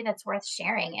story that's worth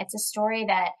sharing. It's a story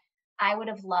that I would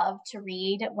have loved to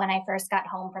read when I first got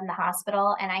home from the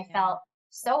hospital. And I felt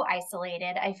so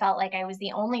isolated. I felt like I was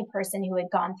the only person who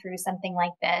had gone through something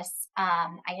like this. I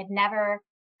had never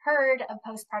heard of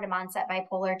postpartum onset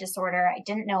bipolar disorder. I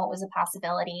didn't know it was a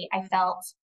possibility. I felt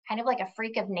kind of like a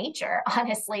freak of nature,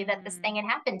 honestly, that this thing had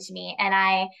happened to me. And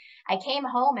I came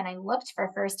home and I looked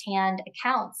for firsthand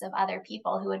accounts of other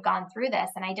people who had gone through this,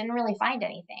 and I didn't really find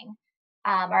anything.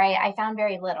 Or I found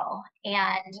very little.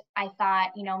 And I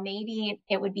thought, maybe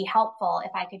it would be helpful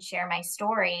if I could share my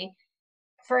story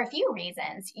for a few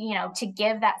reasons, to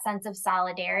give that sense of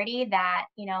solidarity, that,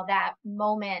 that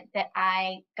moment that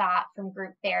I got from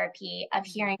group therapy of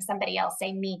hearing somebody else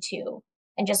say, me too,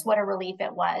 and just what a relief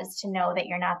it was to know that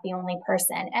you're not the only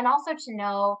person. And also to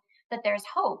know that there's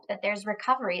hope, that there's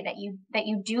recovery, that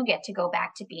you do get to go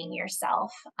back to being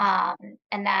yourself. And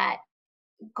that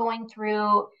going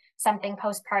through something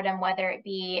postpartum, whether it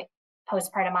be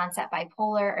postpartum onset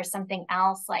bipolar or something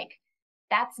else, like,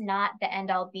 that's not the end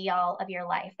all be all of your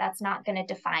life. That's not going to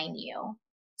define you.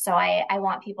 So I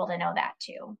want people to know that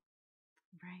too.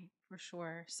 Right, for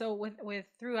sure. So with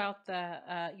throughout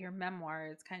the your memoir,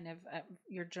 it's kind of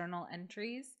your journal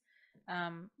entries.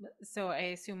 So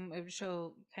I assume it would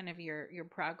show kind of your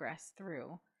progress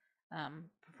through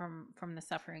from the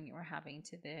suffering you were having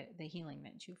to the healing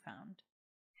that you found.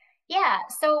 Yeah.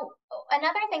 So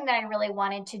another thing that I really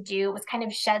wanted to do was kind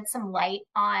of shed some light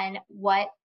on what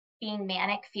being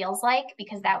manic feels like,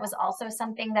 because that was also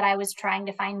something that I was trying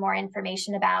to find more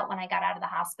information about when I got out of the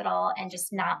hospital and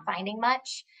just not finding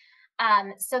much.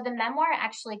 So the memoir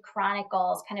actually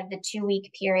chronicles kind of the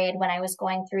 2-week period when I was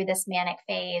going through this manic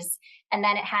phase. And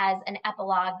then it has an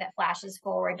epilogue that flashes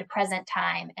forward to present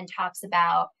time and talks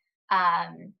about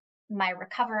my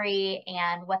recovery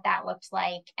and what that looked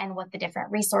like and what the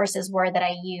different resources were that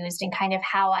I used and kind of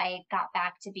how I got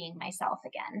back to being myself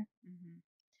again. Mm-hmm.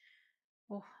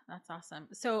 Oh, that's awesome.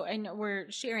 So I know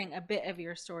we're sharing a bit of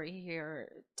your story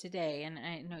here today, and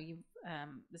I know you've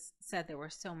said there were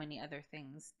so many other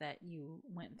things that you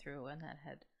went through and that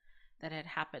had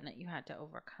happened that you had to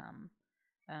overcome.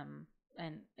 And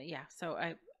yeah, so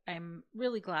I'm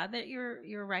really glad that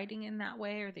you're writing in that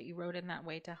way, or that you wrote in that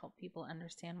way to help people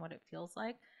understand what it feels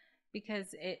like,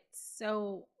 because it's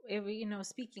so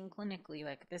speaking clinically,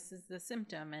 like, this is the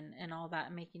symptom and all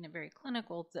that, making it very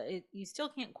clinical, you still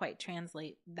can't quite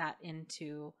translate that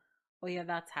into, oh yeah,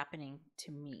 that's happening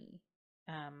to me.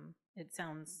 It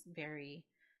sounds very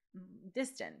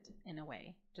distant in a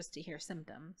way, just to hear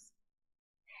symptoms.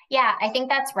 Yeah, I think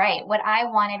that's right. What I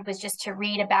wanted was just to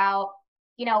read about,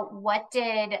 what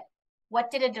did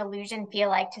a delusion feel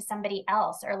like to somebody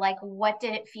else? Or like, what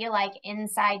did it feel like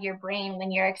inside your brain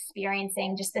when you're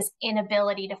experiencing just this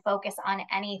inability to focus on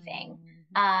anything?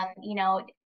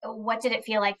 What did it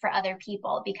feel like for other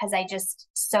people? Because I just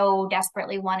so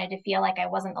desperately wanted to feel like I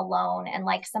wasn't alone and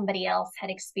like somebody else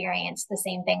had experienced the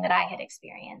same thing that I had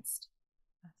experienced.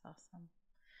 That's awesome.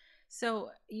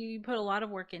 So you put a lot of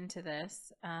work into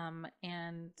this,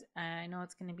 and I know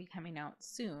it's going to be coming out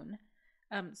soon.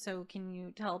 So can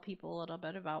you tell people a little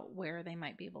bit about where they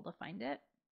might be able to find it?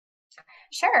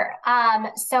 Sure.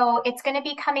 So it's going to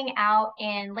be coming out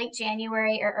in late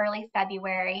January or early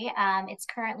February. It's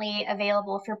currently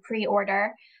available for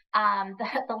pre-order.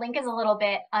 The link is a little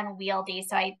bit unwieldy,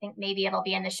 so I think maybe it'll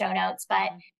be in the show notes,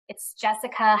 but it's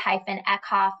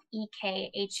Jessica-Ekhoff,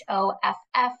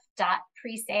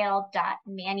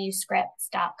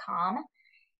 EKHOFF.presale.manuscripts.com.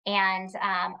 And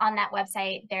on that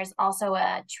website, there's also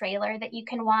a trailer that you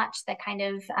can watch that kind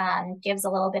of gives a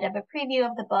little bit of a preview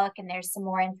of the book. And there's some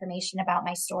more information about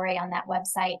my story on that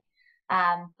website.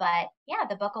 But yeah,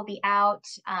 the book will be out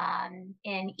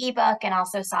in ebook and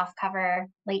also softcover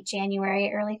late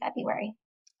January, early February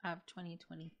of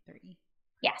 2023.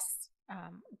 Yes.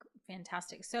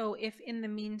 Fantastic. So if in the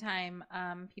meantime,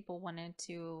 people wanted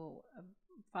to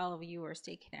follow you or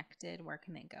stay connected, where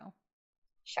can they go?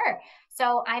 Sure.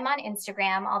 So I'm on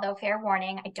Instagram, although fair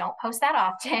warning, I don't post that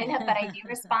often, but I do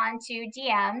respond to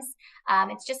DMs.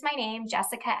 It's just my name,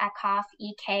 Jessica Ekhoff,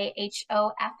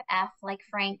 EKHOFF, like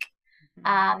Frank.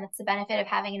 It's the benefit of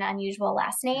having an unusual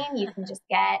last name. You can just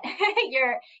get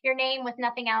your name with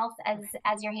nothing else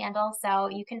as your handle. So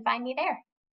you can find me there.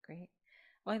 Great.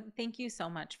 Well, thank you so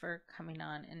much for coming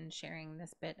on and sharing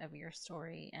this bit of your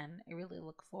story. And I really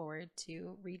look forward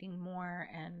to reading more,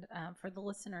 and for the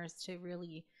listeners to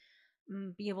really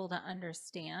be able to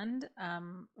understand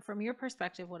from your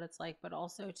perspective what it's like, but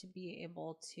also to be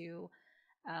able to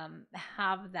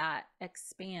have that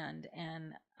expand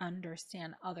and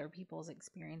understand other people's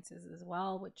experiences as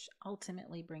well, which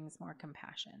ultimately brings more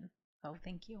compassion. So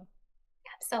thank you.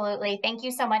 Absolutely. Thank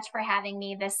you so much for having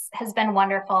me. This has been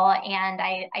wonderful. And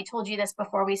I told you this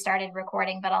before we started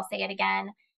recording, but I'll say it again.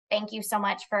 Thank you so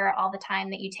much for all the time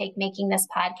that you take making this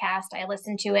podcast. I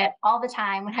listened to it all the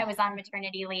time when I was on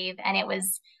maternity leave, and it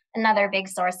was another big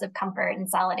source of comfort and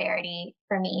solidarity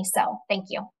for me. So thank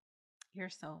you. You're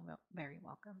so very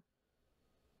welcome.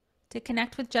 To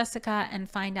connect with Jessica and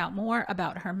find out more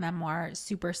about her memoir,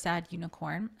 Super Sad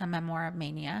Unicorn, A Memoir of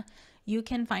Mania, you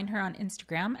can find her on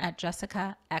Instagram at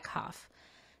Jessica Ekhoff.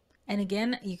 And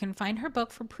again, you can find her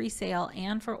book for pre-sale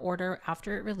and for order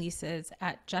after it releases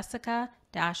at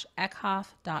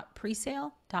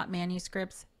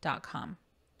jessica-ekhoff.presale.manuscripts.com.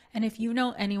 And if you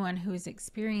know anyone who is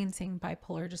experiencing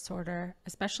bipolar disorder,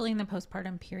 especially in the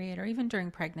postpartum period or even during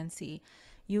pregnancy,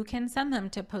 you can send them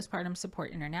to Postpartum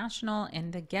Support International in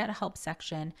the Get Help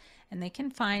section, and they can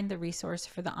find the resource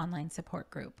for the online support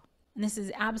group. And this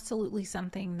is absolutely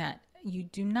something that you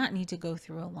do not need to go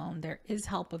through alone. There is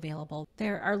help available.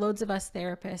 There are loads of us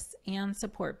therapists and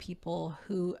support people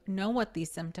who know what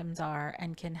these symptoms are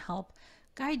and can help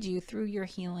guide you through your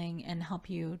healing and help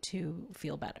you to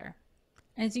feel better.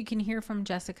 As you can hear from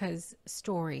Jessica's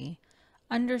story,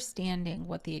 understanding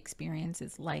what the experience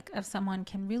is like of someone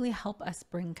can really help us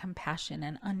bring compassion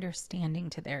and understanding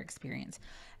to their experience.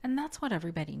 And that's what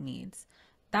everybody needs.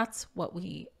 That's what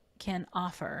we can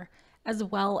offer, as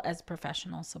well as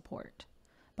professional support.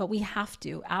 But we have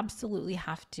to, absolutely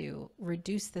have to,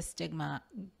 reduce the stigma,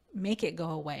 make it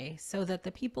go away so that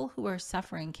the people who are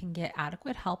suffering can get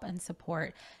adequate help and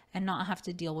support and not have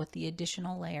to deal with the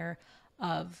additional layer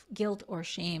of guilt or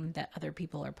shame that other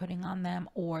people are putting on them,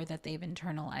 or that they've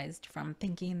internalized from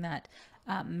thinking that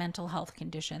mental health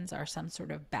conditions are some sort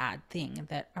of bad thing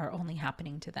that are only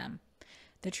happening to them.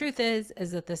 The truth is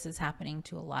that this is happening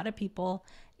to a lot of people,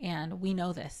 and we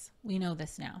know this. We know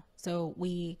this now. So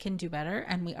we can do better,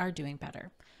 and we are doing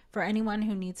better. For anyone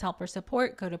who needs help or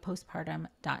support, go to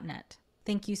postpartum.net.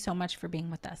 Thank you so much for being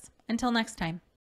with us. Until next time.